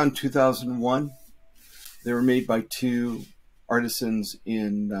first came out in 2001. They were made by two artisans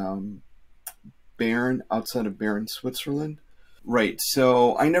in Bern, outside of Bern, Switzerland. Right.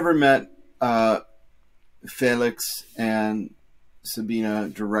 So I never met Felix and Sabina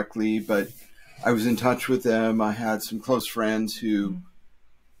directly, but I was in touch with them. I had some close friends who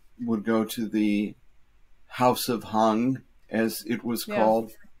would go to the House of Hung, as it was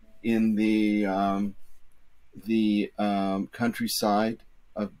called, in the countryside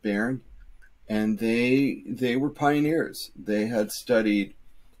of Bern, and they were pioneers. They had studied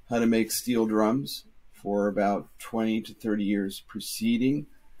how to make steel drums for about 20 to 30 years preceding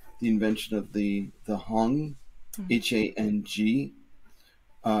the invention of the hung, H-A-N-G.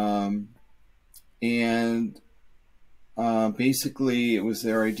 Basically it was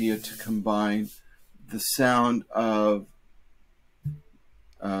their idea to combine the sound of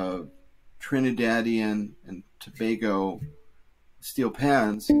Trinidadian and Tobago steel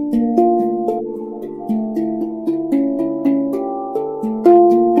pans through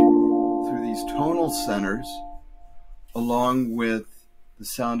these tonal centers, along with the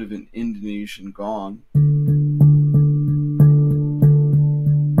sound of an Indonesian gong.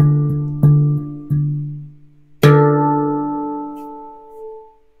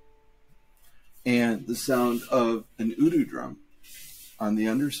 And the sound of an udu drum on the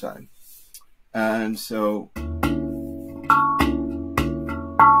underside. And so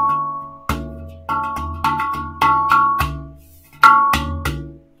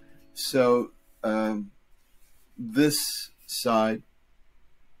So this side,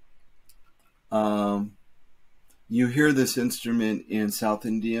 you hear this instrument in South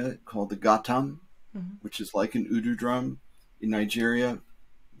India called the ghatam, which is like an udu drum. In Nigeria,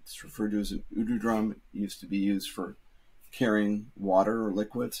 it's referred to as an udu drum. It used to be used for carrying water or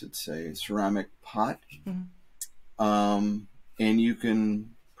liquids. It's a ceramic pot. And you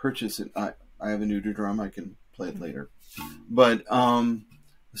can purchase it. I have an udu drum. I can play it later. But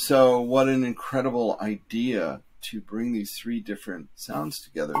so what an incredible idea to bring these three different sounds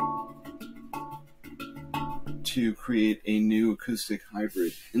together to create a new acoustic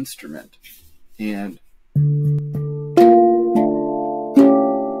hybrid instrument. And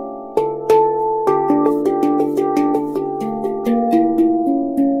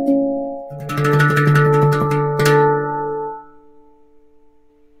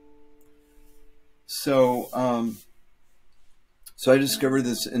so I discovered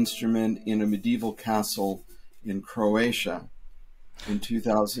this instrument in a medieval castle in Croatia in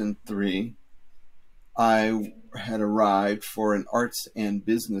 2003. I had arrived for an arts and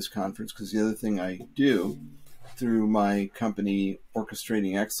business conference, because the other thing I do through my company,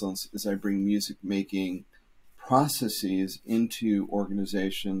 Orchestrating Excellence, is I bring music making processes into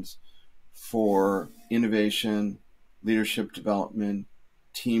organizations for innovation, leadership development,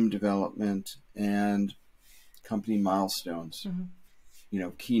 team development, and company milestones,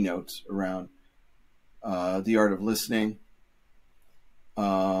 keynotes around the art of listening,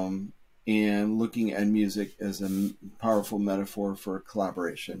 and looking at music as a powerful metaphor for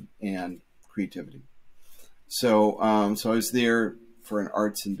collaboration and creativity. So I was there for an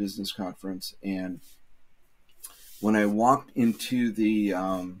arts and business conference, and when I walked into the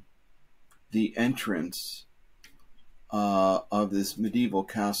entrance of this medieval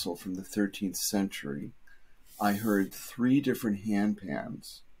castle from the 13th century, I heard three different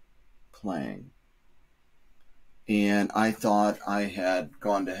handpans playing. And I thought I had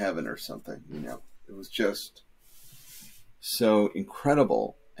gone to heaven or something, It was just so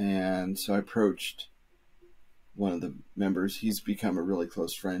incredible. And so I approached one of the members. He's become a really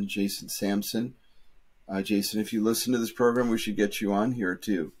close friend, Jason Sampson. Jason, if you listen to this program, we should get you on here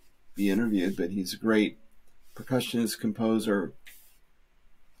to be interviewed. But he's a great percussionist, composer,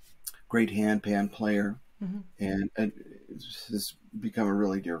 great handpan player, and has become a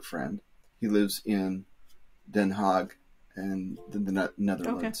really dear friend. He lives in Den Haag and the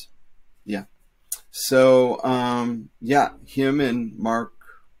Netherlands. Okay. Yeah. So, him and Mark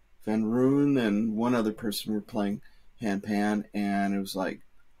Van Roon and one other person were playing handpan, and it was like,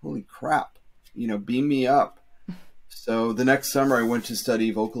 holy crap, beam me up. So the next summer I went to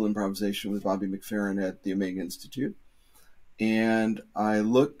study vocal improvisation with Bobby McFerrin at the Omega Institute. And I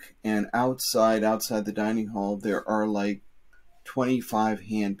look, and outside the dining hall, there are like 25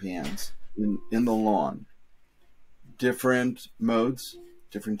 handpans in the lawn. Different modes,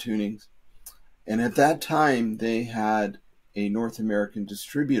 different tunings. And at that time, they had a North American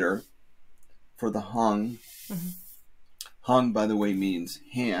distributor for the hung. Hung, by the way, means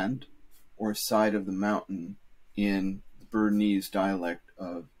hand or side of the mountain in the Bernese dialect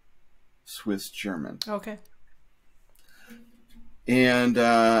of Swiss German. Okay. And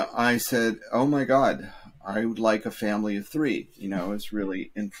I said, oh my God, I would like a family of three. I was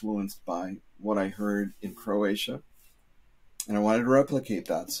really influenced by what I heard in Croatia. And I wanted to replicate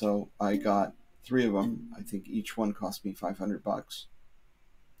that. So I got three of them. I think each one cost me $500.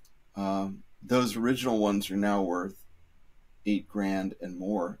 Those original ones are now worth $8,000 and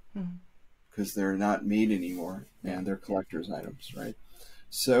more, because they're not made anymore and they're collector's items, right?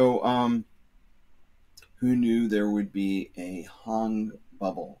 So who knew there would be a hung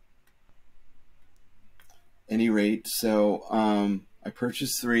bubble? Any rate, so I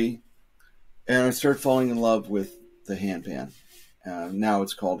purchased three, and I started falling in love with the handpan. Now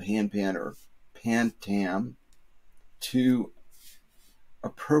it's called handpan or pantam. Two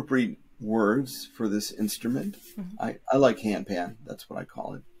appropriate words for this instrument. I like handpan. That's what I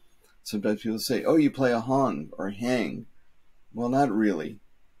call it. Sometimes people say, oh, you play a hung or hang. Well, not really.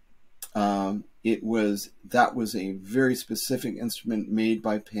 That was a very specific instrument made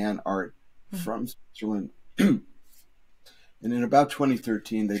by Pan Art from Switzerland. And in about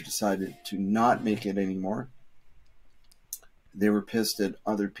 2013, they decided to not make it anymore. They were pissed at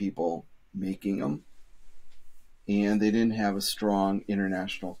other people making them, and they didn't have a strong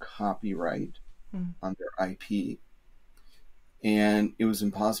international copyright on their IP. And it was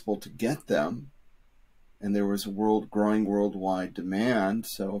impossible to get them. And there was a growing worldwide demand.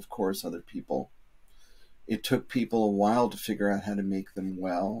 So, of course, it took people a while to figure out how to make them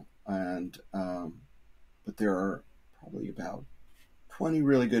well. And, but there are probably about 20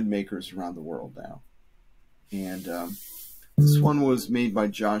 really good makers around the world now. And this one was made by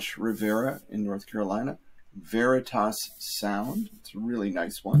Josh Rivera in North Carolina. Veritas Sound. It's a really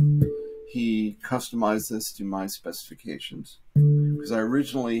nice one. He customized this to my specifications because I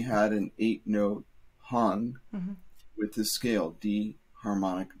originally had an 8-note hung with the scale D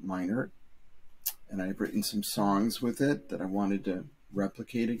harmonic minor, and I've written some songs with it that I wanted to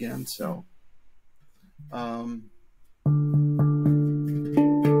replicate again. So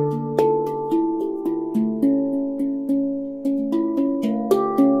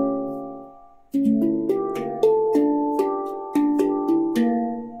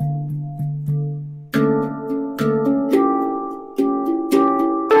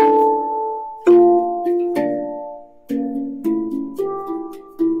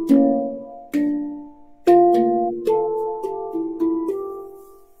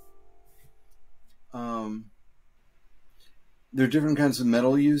there are different kinds of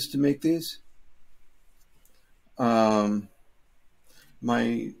metal used to make these. The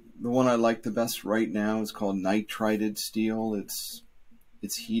one I like the best right now is called nitrided steel. It's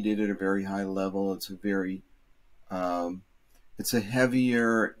heated at a very high level. It's a very it's a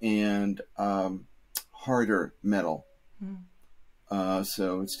heavier and harder metal.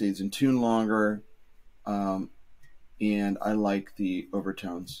 So it stays in tune longer, and I like the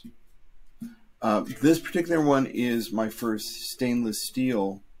overtones. This particular one is my first stainless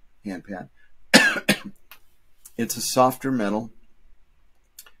steel handpan. It's a softer metal.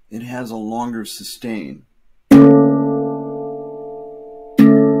 It has a longer sustain.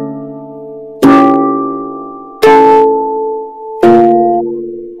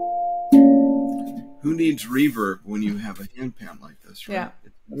 Who needs reverb when you have a handpan like this, right? Yeah.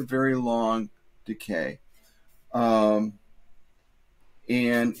 It's got a very long decay. And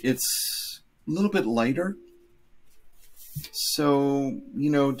it's a little bit lighter. So, you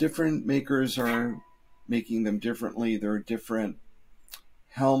know, different makers are making them differently. There are different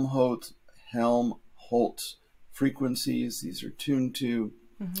Helmholtz frequencies. These are tuned to.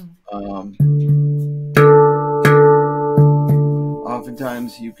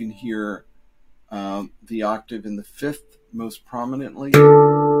 Oftentimes you can hear the octave in the fifth most prominently.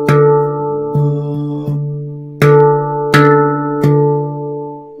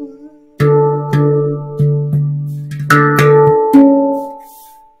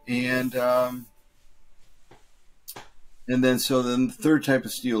 And then the third type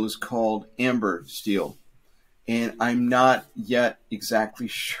of steel is called amber steel. And I'm not yet exactly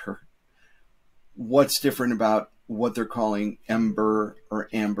sure what's different about what they're calling ember or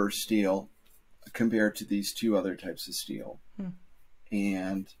amber steel compared to these two other types of steel.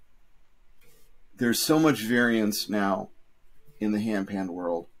 And there's so much variance now in the handpan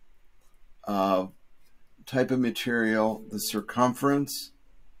world of type of material, the circumference,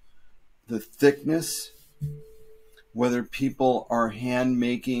 the thickness, whether people are hand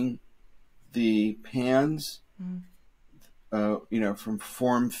making the pans, you know, from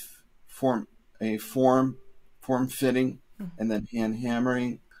form fitting and then hand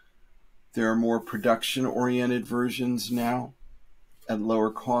hammering. There are more production oriented versions now at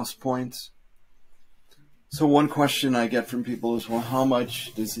lower cost points. So one question I get from people is, well, how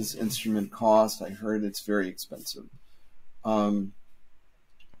much does this instrument cost? I heard it's very expensive.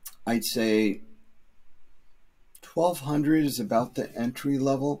 I'd say $1,200 is about the entry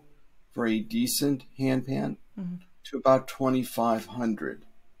level for a decent handpan to about $2,500.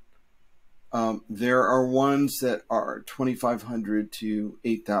 There are ones that are $2,500 to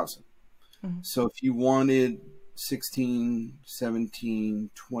 $8,000. So if you wanted 16,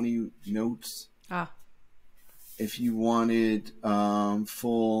 17, 20 notes, if you wanted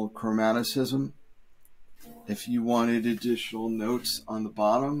full chromaticism, if you wanted additional notes on the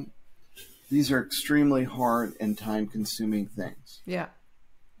bottom, these are extremely hard and time-consuming things. Yeah.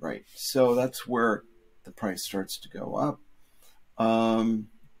 Right. So that's where the price starts to go up. And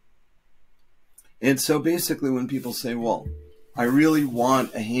so basically when people say, well, I really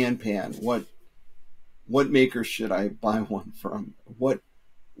want a handpan, what maker should I buy one from?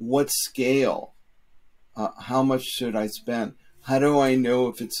 What scale? How much should I spend? How do I know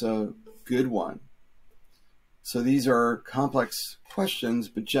if it's a good one? So these are complex questions,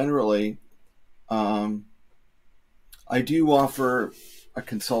 but generally, I do offer a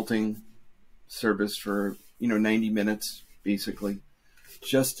consulting service for 90 minutes, basically,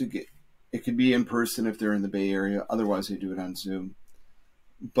 just to get. It could be in person if they're in the Bay Area. Otherwise, I do it on Zoom.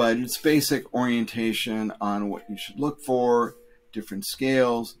 But it's basic orientation on what you should look for, different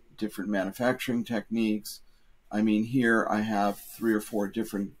scales, different manufacturing techniques. I mean, here I have 3 or 4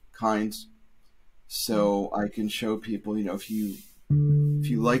 different kinds. So I can show people, if you If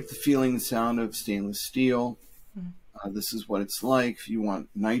you like the feeling and sound of stainless steel, this is what it's like. If you want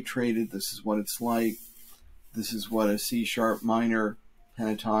nitrated, this is what it's like. This is what a C sharp minor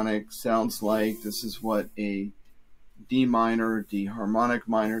pentatonic sounds like. This is what a D minor, D harmonic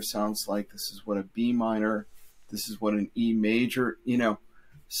minor sounds like. This is what a B minor. This is what an E major, you know.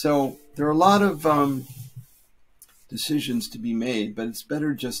 So there are a lot of decisions to be made, but it's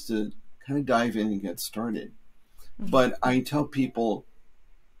better just to kind of dive in and get started. But I tell people,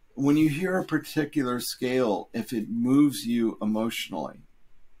 when you hear a particular scale, if it moves you emotionally,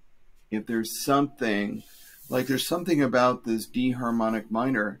 if there's something, like there's something about this D harmonic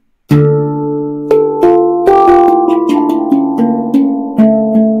minor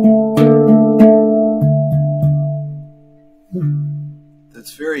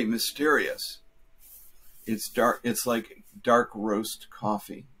that's very mysterious. It's dark. It's like dark roast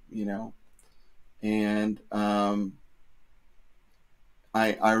coffee, you know. And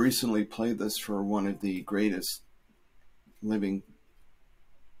I recently played this for one of the greatest living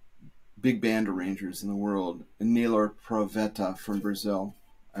big band arrangers in the world, Nelor Proveta from Brazil.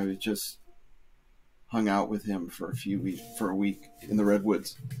 I was just hung out with him for a week in the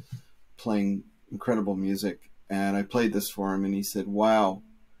Redwoods, playing incredible music. And I played this for him, and he said, "Wow,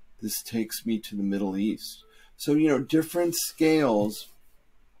 this takes me to the Middle East." So, you know, different scales,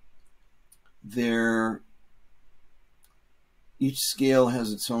 each scale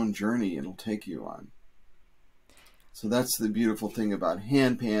has its own journey it'll take you on. So that's the beautiful thing about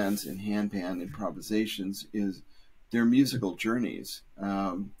handpans and handpan improvisations, is they're musical journeys.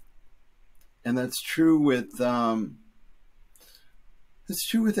 And that's true with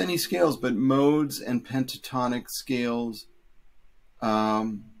any scales, but modes and pentatonic scales. I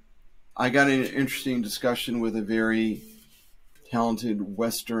got an interesting discussion with a very talented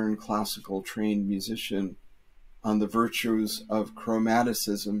Western classical trained musician on the virtues of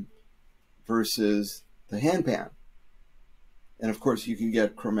chromaticism versus the handpan. And of course, you can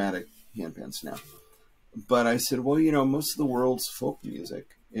get chromatic handpans now. But I said, well, you know, most of the world's folk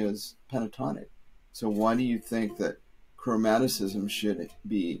music is pentatonic. So why do you think that chromaticism should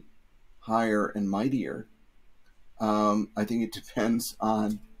be higher and mightier? I think it depends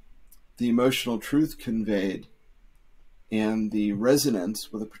on the emotional truth conveyed and the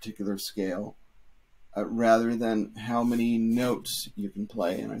resonance with a particular scale, rather than how many notes you can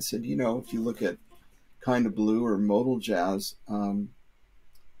play. And I said, you know, if you look at kind of blue or modal jazz, you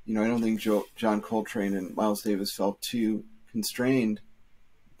know, I don't think John Coltrane and Miles Davis felt too constrained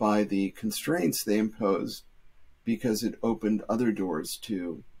by the constraints they imposed, because it opened other doors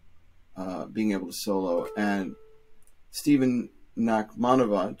to being able to solo. And Stephen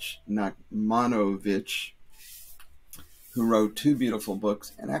Nachmanovich, who wrote two beautiful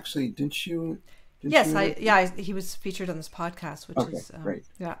books, and actually, didn't you? Yes, he was featured on this podcast, which is great.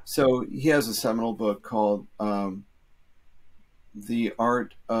 Yeah. So he has a seminal book called "The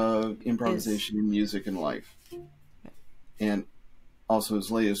Art of Improvisation in Music and Life," and also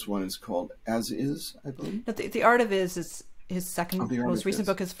his latest one is called "As Is," I believe. No, the Art of is his second most recent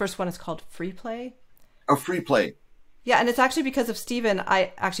book. His first one is called Free Play. Oh, Free Play. Yeah, and it's actually because of Stephen,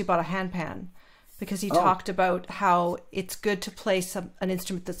 I actually bought a handpan, because he talked about how it's good to play an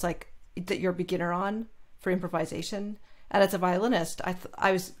instrument that's like that you're a beginner on for improvisation. And as a violinist,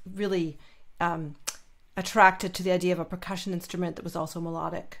 I was really attracted to the idea of a percussion instrument that was also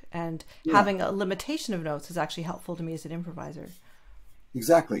melodic, and having a limitation of notes is actually helpful to me as an improviser.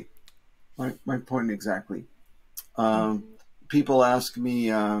 Exactly. My point exactly. People ask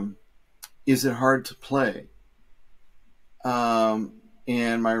me, is it hard to play?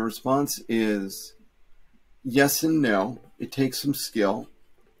 And my response is yes and no. It takes some skill.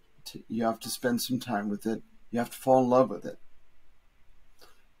 You have to spend some time with it. You have to fall in love with it.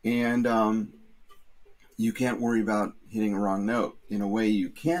 And you can't worry about hitting a wrong note. In a way, you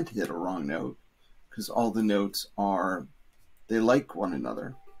can't hit a wrong note, because all the notes they like one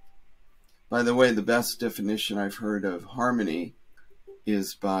another. By the way, the best definition I've heard of harmony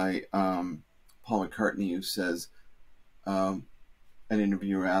is by Paul McCartney, who says, an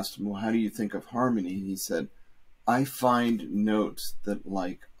interviewer asked him, well, how do you think of harmony? He said, I find notes that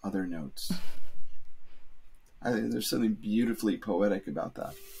like other notes. I think there's something beautifully poetic about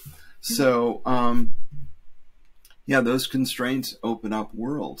that. So, those constraints open up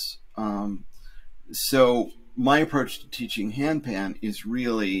worlds. So my approach to teaching handpan is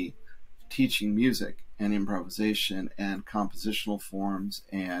really teaching music and improvisation and compositional forms,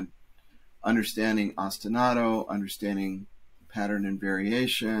 and understanding ostinato, understanding pattern and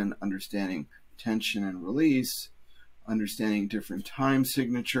variation, understanding tension and release, understanding different time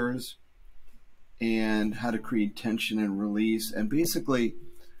signatures. and how to create tension and release, and basically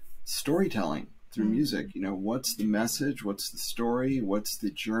storytelling through music. You know, what's the message? What's the story? What's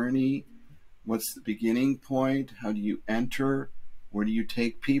the journey? What's the beginning point? How do you enter? Where do you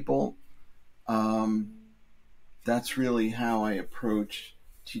take people? That's really how I approach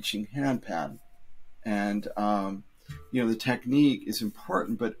teaching handpan. And, you know, the technique is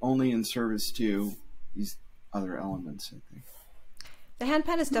important, but only in service to these other elements, I think. The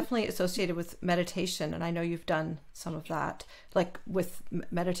handpan is definitely associated with meditation, and I know you've done some of that, like with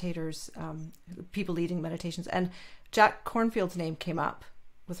meditators, people leading meditations. And Jack Kornfield's name came up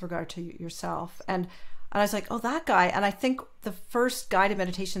with regard to yourself, and I was like, oh, that guy. And I think the first guided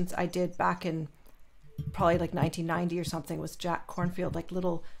meditations I did back in probably like 1990 or something was Jack Kornfield, like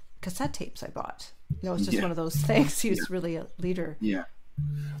little cassette tapes I bought. You know, it's just one of those things. He was really a leader. Yeah.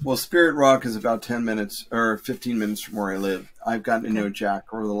 Well, Spirit Rock is about 10 minutes or 15 minutes from where I live. I've gotten to know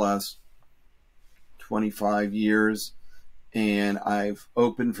Jack over the last 25 years, and I've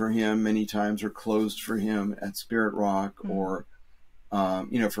opened for him many times or closed for him at Spirit Rock or,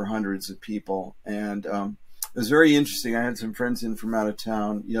 you know, for hundreds of people. And it was very interesting. I had some friends in from out of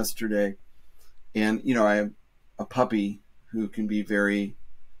town yesterday, and, you know, I have a puppy who can be very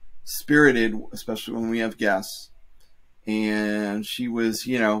spirited, especially when we have guests. And she was,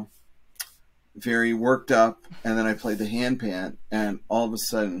 you know, very worked up. And then I played the handpan, and all of a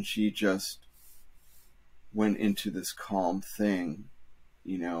sudden she just went into this calm thing,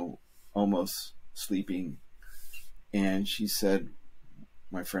 you know, almost sleeping. And she said,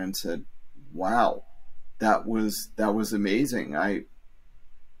 my friend said, wow, that was amazing. I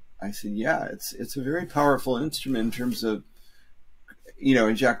said, yeah, it's a very powerful instrument in terms of, you know,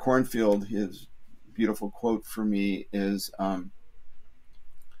 and Jack Kornfield, his beautiful quote for me is that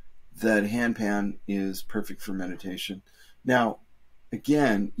handpan is perfect for meditation. Now,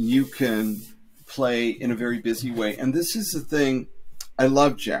 again, you can play in a very busy way. And this is the thing. I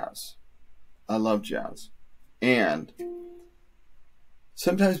love jazz. I love jazz. And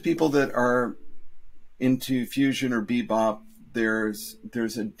sometimes people that are into fusion or bebop, there's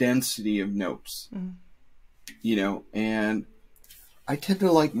a density of notes, you know, and I tend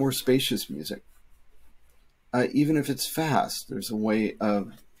to like more spacious music. Even if it's fast, there's a way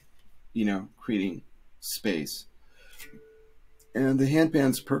of, you know, creating space. And the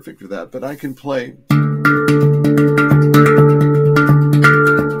handpan's perfect for that, but I can play.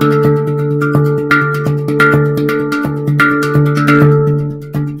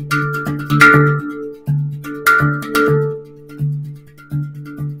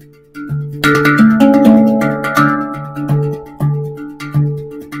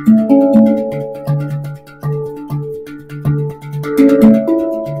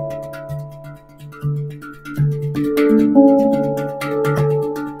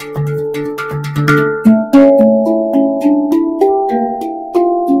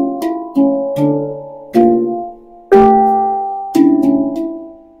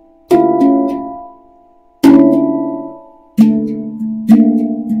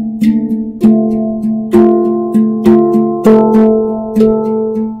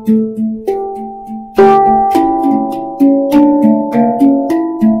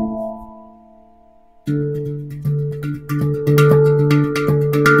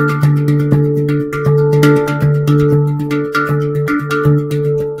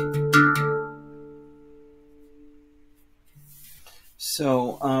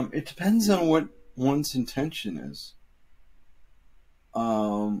 So it depends on what one's intention is.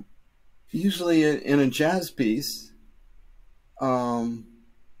 Usually in a jazz piece, your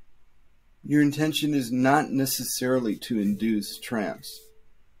intention is not necessarily to induce trance.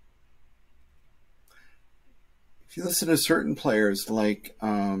 If you listen to certain players like,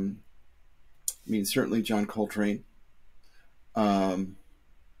 I mean, certainly John Coltrane, but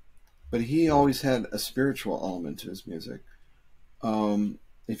he always had a spiritual element to his music.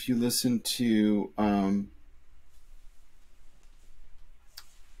 If you listen to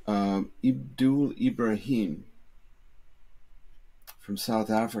Abdul Ibrahim from South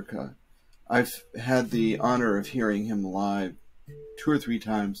Africa, I've had the honor of hearing him live 2 or 3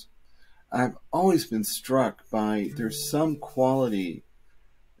 times. I've always been struck by there's some quality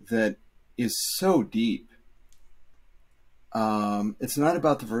that is so deep. It's not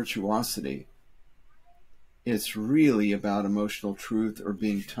about the virtuosity. It's really about emotional truth or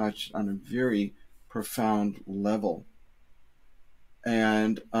being touched on a very profound level.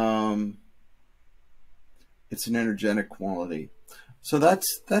 And it's an energetic quality. So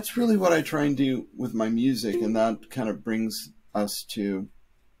that's really what I try and do with my music, and that kind of brings us to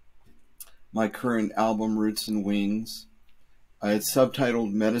my current album, Roots and Wings. It's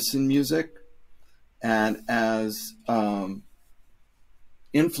subtitled Medicine Music, And as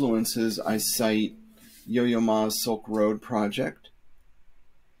influences, I cite Yo-Yo Ma's Silk Road Project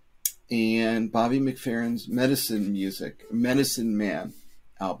and Bobby McFerrin's Medicine Man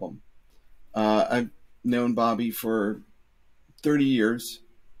album. I've known Bobby for 30 years,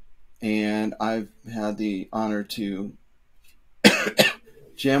 and I've had the honor to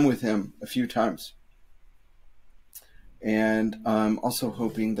jam with him a few times. And I'm also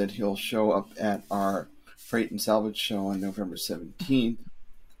hoping that he'll show up at our Freight and Salvage show on November 17th,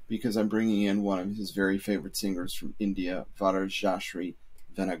 because I'm bringing in one of his very favorite singers from India, Varijashree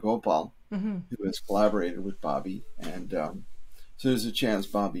Venugopal, who has collaborated with Bobby. And so there's a chance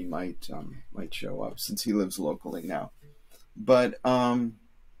Bobby might show up, since he lives locally now. But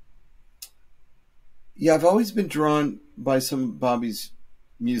yeah, I've always been drawn by some of Bobby's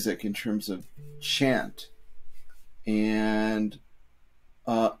music in terms of chant and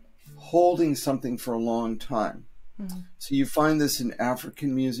holding something for a long time. So you find this in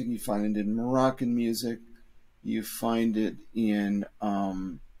African music, you find it in Moroccan music, you find it in,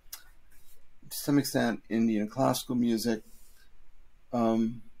 to some extent, Indian classical music,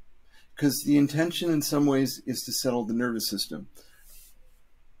 because the intention in some ways is to settle the nervous system.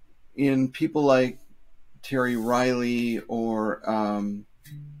 In people like Terry Riley or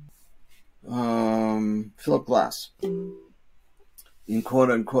Philip Glass, in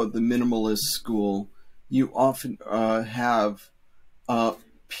quote-unquote the minimalist school, you often have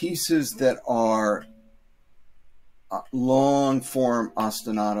pieces that are long-form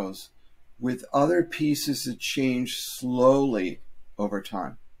ostinatos with other pieces that change slowly over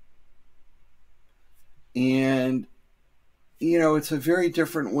time. And, you know, it's a very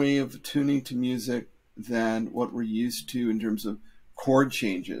different way of tuning to music than what we're used to in terms of chord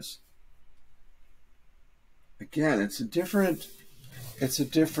changes. Again, it's a different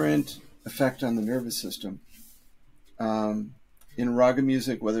effect on the nervous system. In raga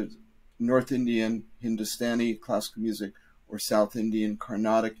music, whether it's North Indian, Hindustani classical music, or South Indian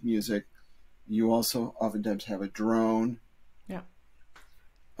Carnatic music, you also oftentimes have a drone. Yeah.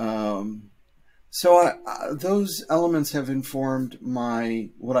 So those elements have informed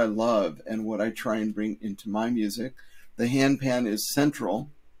what I love and what I try and bring into my music. The handpan is central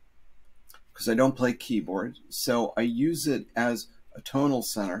because I don't play keyboard, so I use it as a tonal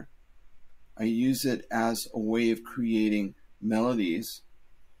center. I use it as a way of creating melodies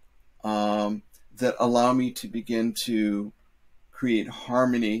that allow me to begin to create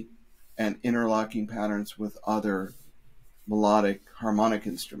harmony and interlocking patterns with other melodic harmonic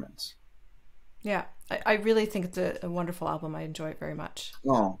instruments. Yeah, I really think it's a wonderful album. I enjoy it very much.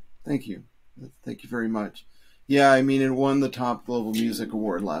 Oh, thank you. Thank you very much. Yeah, I mean, it won the top global music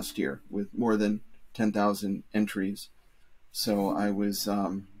award last year with more than 10,000 entries. So I was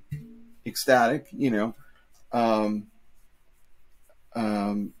ecstatic, you know. And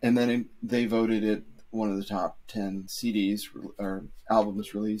then they voted it one of the top 10 CDs or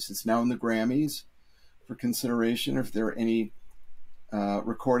albums released. It's now in the Grammys for consideration. If there are any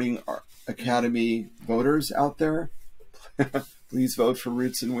Recording Academy voters out there, please vote for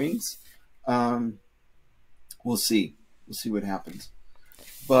Roots and Wings. We'll see what happens.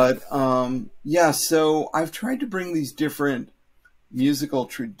 But yeah, so I've tried to bring these different musical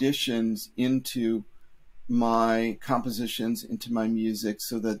traditions into my compositions, into my music,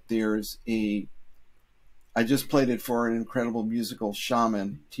 so that there's I just played it for an incredible musical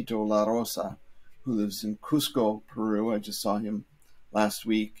shaman, Tito La Rosa, who lives in Cusco, Peru. I just saw him last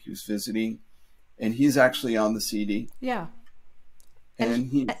week. He was visiting, and he's actually on the CD. Yeah. And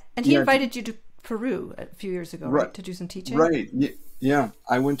he invited you to Peru a few years ago, right? To do some teaching? Right. Yeah.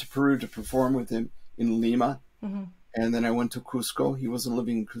 I went to Peru to perform with him in Lima. Mm-hmm. And then I went to Cusco. He wasn't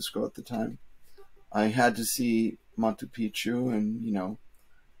living in Cusco at the time. I had to see Machu Picchu, and, you know,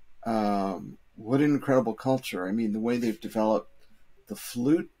 what an incredible culture. I mean, the way they've developed the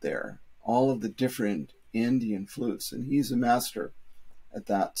flute there, all of the different Indian flutes, and he's a master at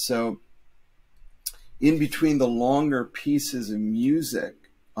that. So in between the longer pieces of music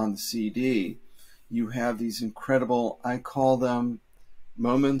on the CD, you have these incredible, I call them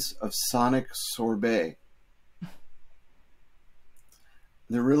moments of sonic sorbet.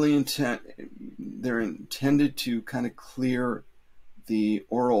 They're really they're intended to kind of clear the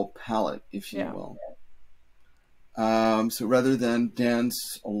oral palate, if you will. So rather than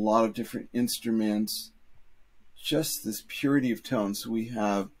dance a lot of different instruments, just this purity of tone. So we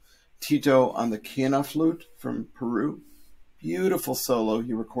have Tito on the quena flute from Peru. Beautiful solo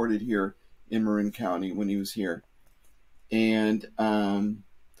he recorded here in Marin County when he was here. And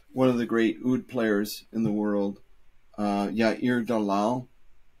one of the great oud players in the world, Yair Dalal,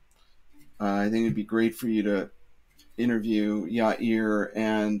 I think it'd be great for you to interview Yair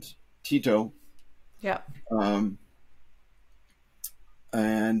and Tito. Yeah.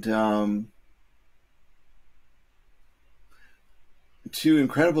 Two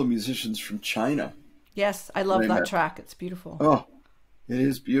incredible musicians from China. Yes, I love that track. It's beautiful. Oh, it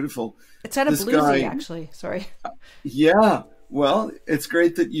is beautiful. It's kind of bluesy, actually. Sorry. Yeah. Well, it's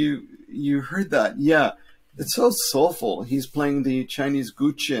great that you heard that. Yeah. It's so soulful. He's playing the Chinese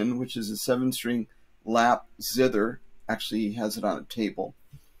guqin, which is a 7-string lap zither. Actually, he has it on a table.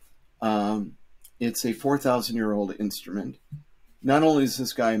 It's a 4,000-year-old instrument. Not only is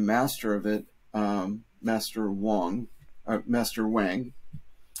this guy master of it, Master Wang,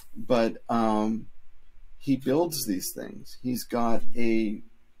 but he builds these things. He's got a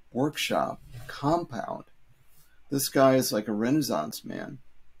workshop compound. This guy is like a Renaissance man.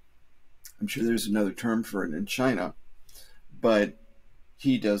 I'm sure there's another term for it in China, but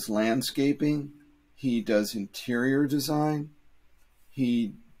he does landscaping. He does interior design.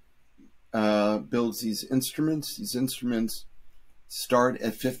 He builds these instruments. These instruments start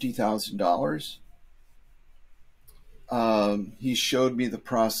at $50,000. He showed me the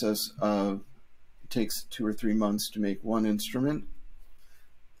process of, it takes 2 or 3 months to make one instrument.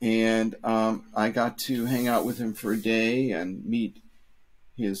 And I got to hang out with him for a day and meet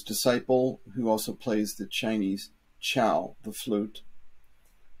his disciple, who also plays the Chinese chow, the flute.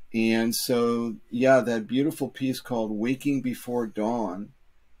 And so, yeah, that beautiful piece called Waking Before Dawn,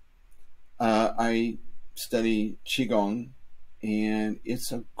 I study Qigong, and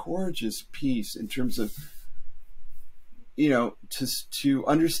it's a gorgeous piece in terms of, to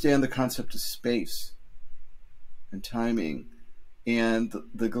understand the concept of space and timing, and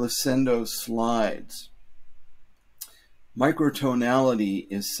the glissando slides. Microtonality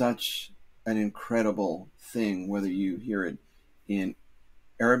is such an incredible thing, whether you hear it in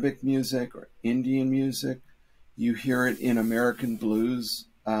Arabic music or Indian music. You hear it in American blues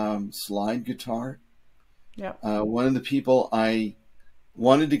slide guitar. Yeah. One of the people I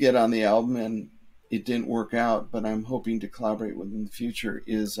wanted to get on the album, and it didn't work out, but I'm hoping to collaborate with in the future,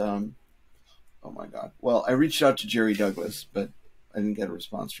 is, oh my God. Well, I reached out to Jerry Douglas, but I didn't get a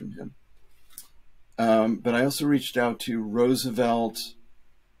response from him. But I also reached out to Roosevelt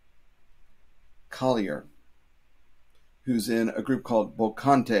Collier, who's in a group called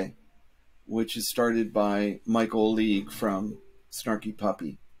Bocante, which is started by Michael League from Snarky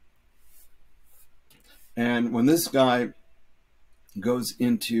Puppy. And when this guy goes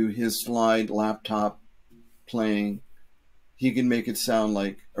into his slide laptop playing, he can make it sound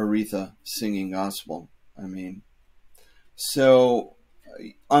like Aretha singing gospel. I mean, so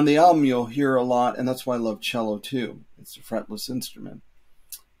on the album you'll hear a lot, and that's why I love cello too. It's a fretless instrument.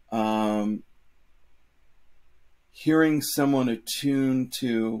 Hearing someone attuned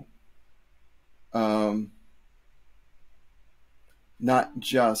to not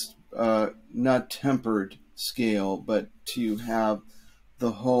just not tempered scale, but to have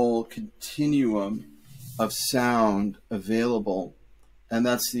the whole continuum of sound available. And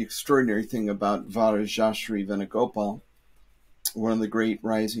that's the extraordinary thing about Varijashree Venugopal, one of the great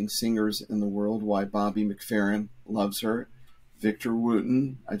rising singers in the world, why Bobby McFerrin loves her. Victor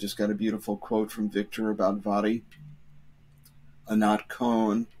Wooten, I just got a beautiful quote from Victor about Vari. Anat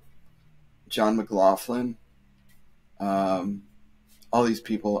Cohen, John McLaughlin, all these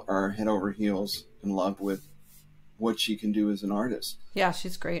people are head over heels in love with what she can do as an artist. Yeah,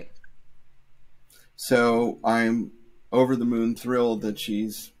 she's great. So I'm over the moon thrilled that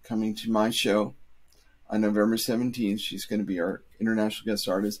she's coming to my show on November 17th. She's going to be our international guest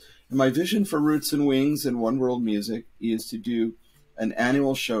artist. And my vision for Roots and Wings and One World Music is to do an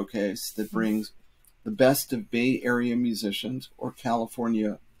annual showcase that brings the best of Bay Area musicians or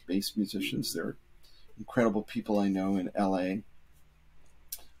California-based musicians. They're incredible people I know in LA,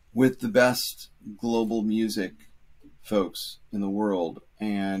 with the best global music folks in the world.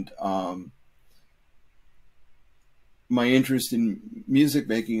 And my interest in music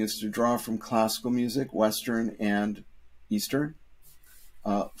making is to draw from classical music, Western and Eastern,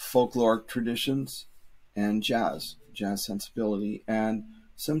 folkloric traditions, and jazz sensibility, and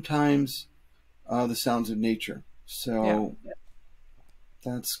sometimes the sounds of nature. So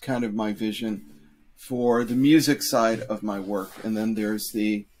that's kind of my vision for the music side of my work. And then there's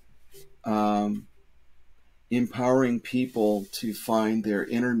the empowering people to find their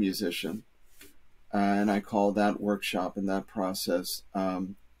inner musician. And I call that workshop and that process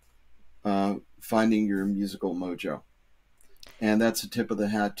finding your musical mojo. And that's a tip of the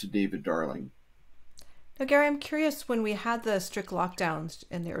hat to David Darling. Now, Gary, I'm curious, when we had the strict lockdowns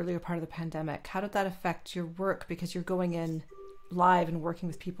in the earlier part of the pandemic, how did that affect your work? Because you're going in live and working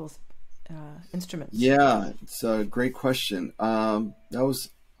with people's instruments? Yeah, it's a great question. That was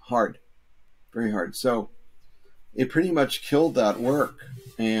hard, very hard. So it pretty much killed that work.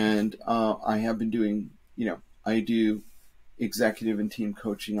 And I have been doing, I do executive and team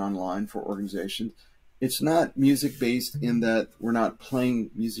coaching online for organizations. It's not music based in that we're not playing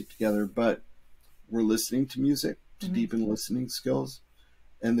music together, but we're listening to music to deepen listening skills.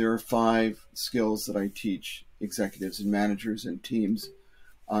 And there are 5 skills that I teach executives and managers and teams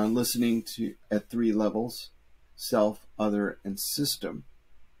on listening to at 3 levels: self, other, and system.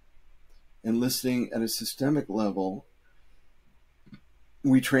 And listening at a systemic level,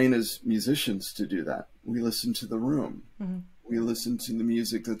 we train as musicians to do that. We listen to the room. We listen to the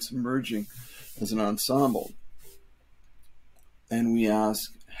music that's emerging as an ensemble. And we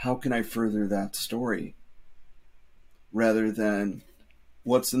ask, how can I further that story? Rather than,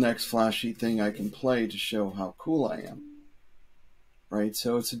 what's the next flashy thing I can play to show how cool I am? Right?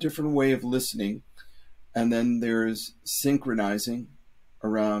 So it's a different way of listening. And then there's synchronizing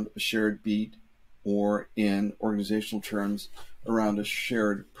around a shared beat, or in organizational terms, around a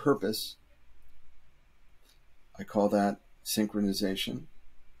shared purpose. I call that synchronization.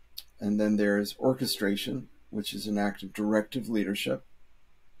 And then there's orchestration, which is an act of directive leadership.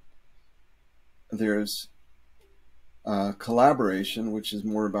 There's collaboration, which is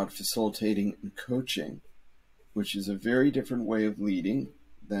more about facilitating and coaching, which is a very different way of leading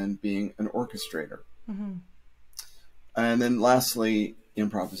than being an orchestrator. And then lastly,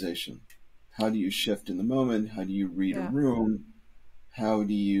 improvisation. How do you shift in the moment? How do you read a room? How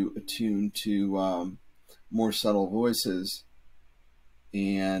do you attune to more subtle voices?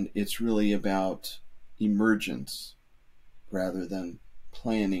 And it's really about emergence rather than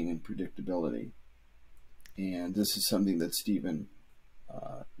planning and predictability. And this is something that Stephen,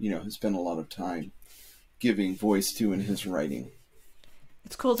 has spent a lot of time giving voice to in his writing.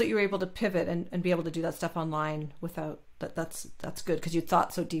 It's cool that you were able to pivot and be able to do that stuff online without that. That's good, because you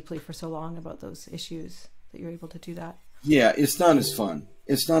thought so deeply for so long about those issues that you're able to do that. Yeah, it's not as fun.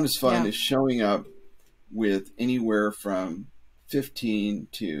 It's not as fun as showing up with anywhere from 15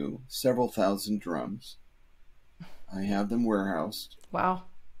 to several thousand drums. I have them warehoused. Wow.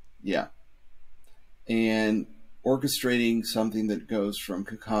 Yeah. And orchestrating something that goes from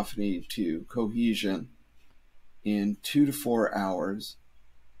cacophony to cohesion in 2 to 4 hours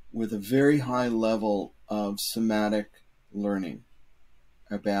with a very high level of somatic learning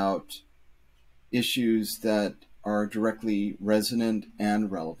about issues that are directly resonant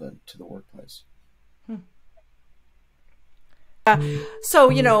and relevant to the workplace. So,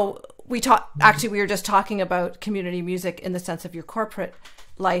 we were just talking about community music in the sense of your corporate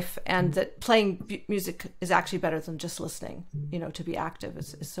life, and that playing music is actually better than just listening. To be active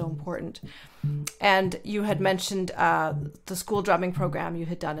is so important. And you had mentioned the school drumming program you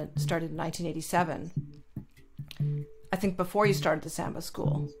had done. It started in 1987. I think before you started the Samba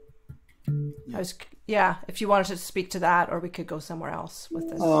school. If you wanted to speak to that, or we could go somewhere else with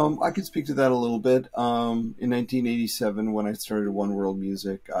this. I could speak to that a little bit. In 1987, when I started One World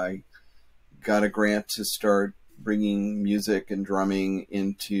Music, I got a grant to start bringing music and drumming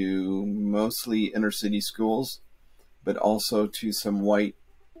into mostly inner city schools, but also to some white,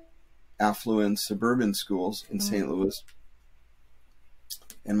 affluent suburban schools in St. Louis.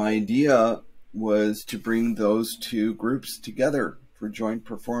 And my idea was to bring those 2 groups together for joint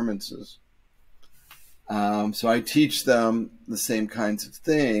performances. So I teach them the same kinds of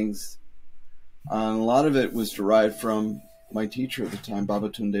things. A lot of it was derived from my teacher at the time,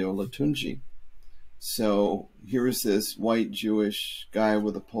 Babatunde Olatunji. So here is this white Jewish guy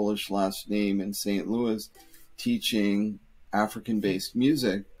with a Polish last name in St. Louis teaching African-based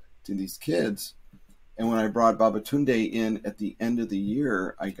music to these kids. And when I brought Babatunde in at the end of the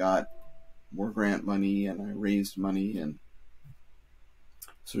year, I got more grant money, and I raised money, and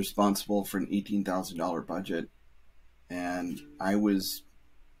was responsible for an $18,000 budget. And it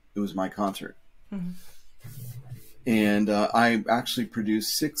was my concert. And I actually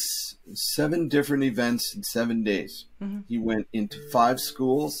produced 7 different events in 7 days. He went into 5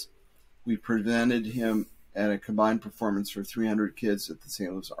 schools. We presented him at a combined performance for 300 kids at the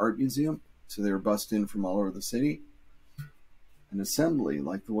St. Louis Art Museum. So they were bussed in from all over the city. An assembly,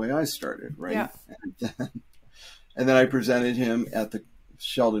 like the way I started, right? Yeah. And then I presented him at the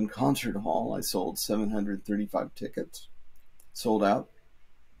Sheldon Concert Hall. I sold 735 tickets, sold out,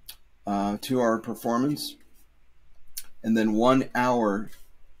 2-hour performance. And then 1 hour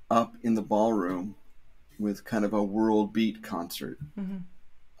up in the ballroom with kind of a world beat concert.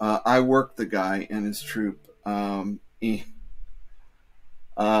 I worked the guy and his troupe. I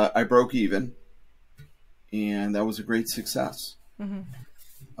broke even, and that was a great success.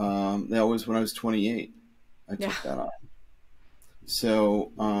 That was when I was 28. I took that on.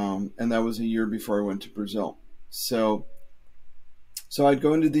 So, and that was a year before I went to Brazil. So I'd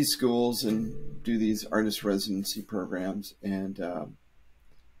go into these schools and do these artist residency programs, and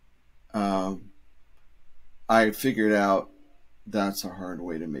I figured out that's a hard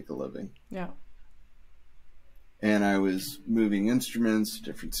way to make a living. Yeah. And I was moving instruments to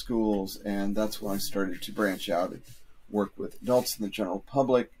different schools, and that's when I started to branch out and work with adults and the general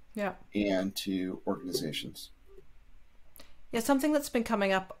public, and to organizations. Yeah, something that's been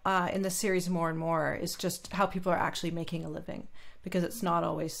coming up in this series more and more is just how people are actually making a living, because it's not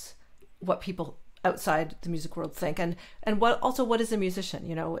always what people outside the music world think. And what is a musician?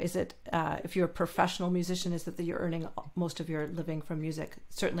 You know, is it if you're a professional musician, is it that you're earning most of your living from music?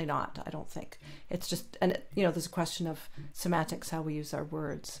 Certainly not. I don't think. It's just, and you know, there's a question of semantics, how we use our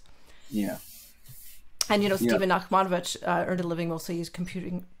words. Yeah. And you know, Stephen Nachmanovich earned a living mostly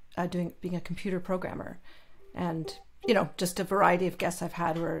being a computer programmer, and you know, just a variety of guests I've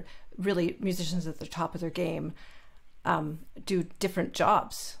had were really musicians at the top of their game, do different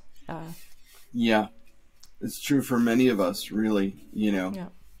jobs. Yeah, it's true for many of us, really, you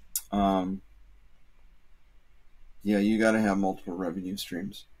know. Yeah. You got to have multiple revenue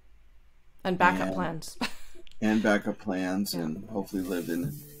streams. And backup plans. And backup plans, and hopefully live in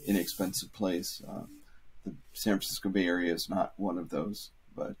an inexpensive place. The San Francisco Bay Area is not one of those,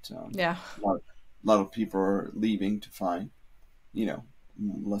 but a lot of people are leaving to find, you know,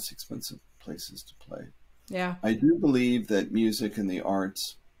 less expensive places to play. Yeah. I do believe that music and the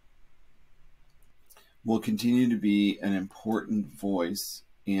arts will continue to be an important voice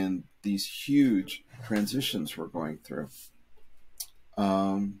in these huge transitions we're going through.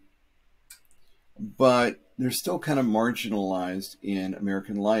 But they're still kind of marginalized in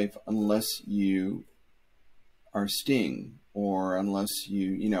American life unless you are Sting, or unless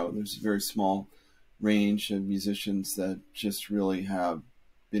you know, there's a very small range of musicians that just really have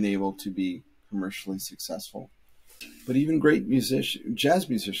been able to be commercially successful. But even great jazz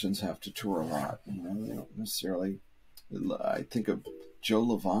musicians have to tour a lot. You know, they don't necessarily. I think of Joe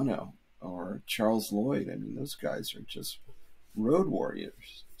Lovano or Charles Lloyd. I mean, those guys are just road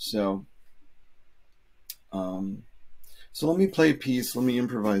warriors. So let me play a piece. Let me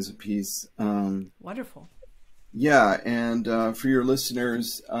improvise a piece. Wonderful. Yeah, and for your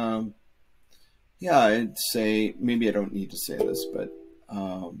listeners, I'd say, maybe I don't need to say this, but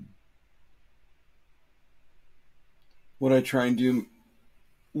what I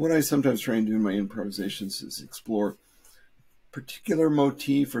sometimes try and do in my improvisations is explore particular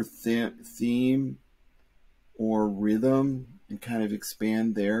motif or theme or rhythm and kind of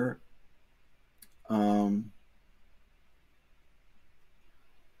expand there. I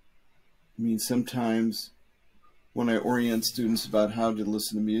mean, sometimes when I orient students about how to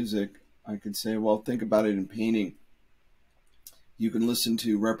listen to music, I can say, well, think about it in painting. You can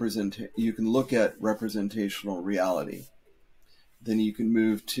you can look at representational reality. Then you can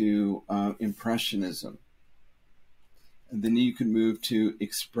move to impressionism. And then you can move to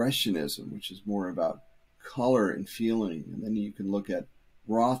expressionism, which is more about color and feeling. And then you can look at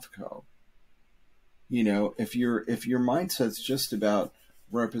Rothko. You know, if your mindset's just about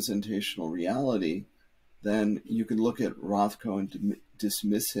representational reality, then you can look at Rothko and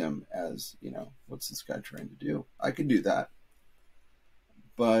dismiss him as, you know, what's this guy trying to do? I could do that.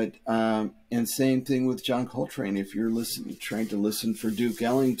 But, and same thing with John Coltrane. If you're trying to listen for Duke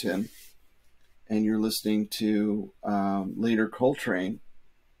Ellington and you're listening to later Coltrane,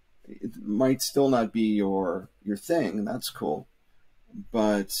 it might still not be your thing, and that's cool.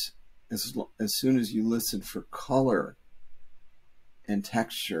 But as soon as you listen for color and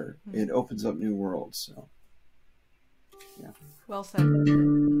texture, it opens up new worlds. So, yeah. Well said.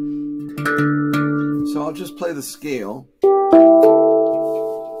 So I'll just play the scale.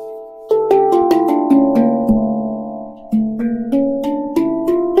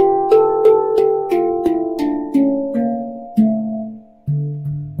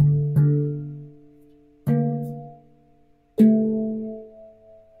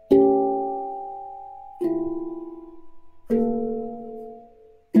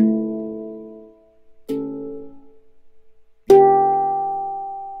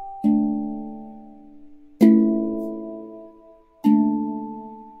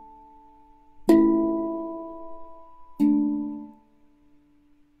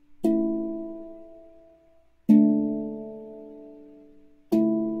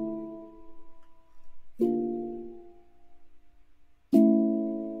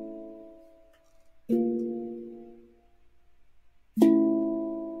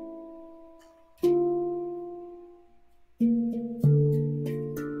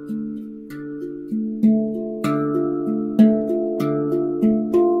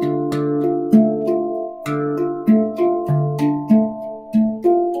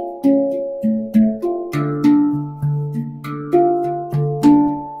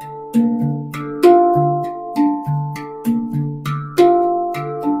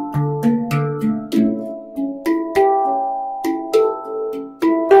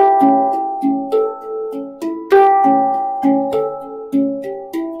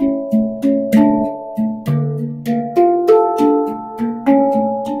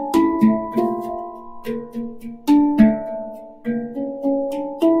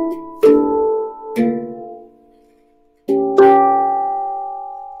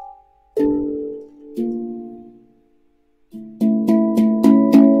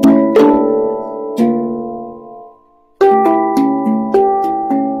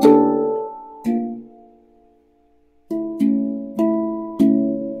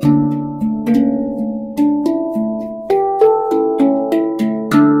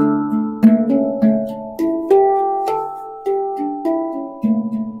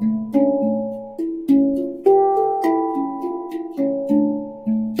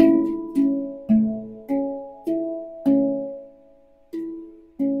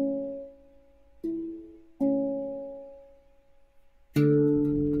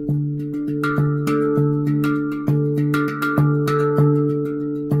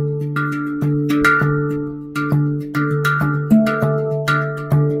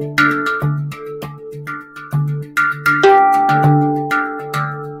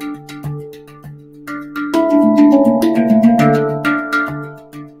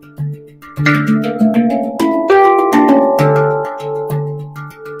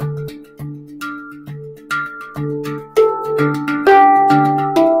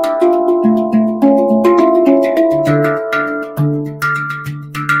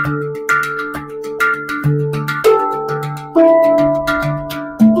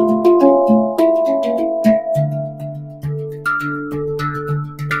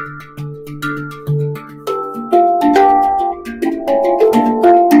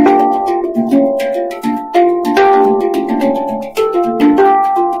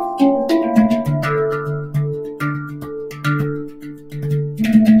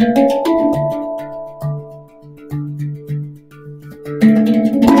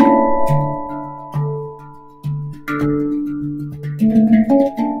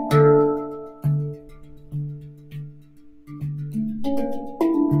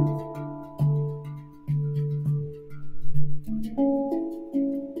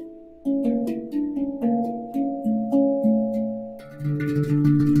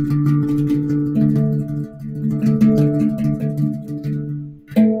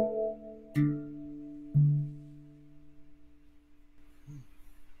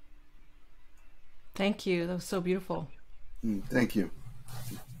 Thank you. That was so beautiful. Thank you.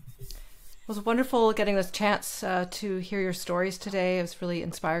 It was wonderful getting this chance to hear your stories today. It was really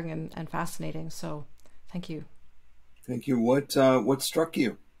inspiring and fascinating. So thank you. Thank you. What struck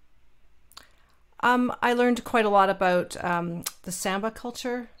you? I learned quite a lot about the Samba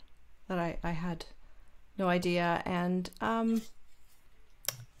culture that I had no idea. And I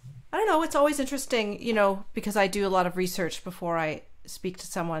don't know, it's always interesting, because I do a lot of research before I speak to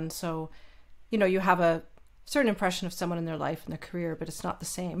someone. So you have a certain impression of someone in their life and their career, but it's not the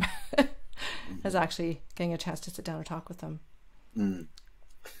same as actually getting a chance to sit down and talk with them.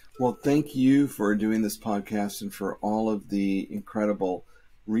 Well, thank you for doing this podcast and for all of the incredible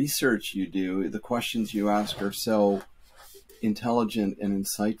research you do. The questions you ask are so intelligent and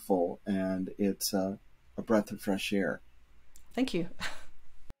insightful, and it's a breath of fresh air. Thank you.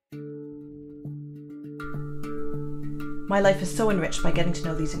 My life is so enriched by getting to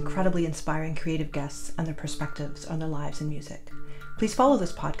know these incredibly inspiring creative guests and their perspectives on their lives in music. Please follow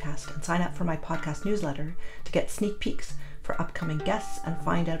this podcast and sign up for my podcast newsletter to get sneak peeks for upcoming guests and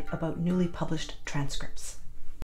find out about newly published transcripts.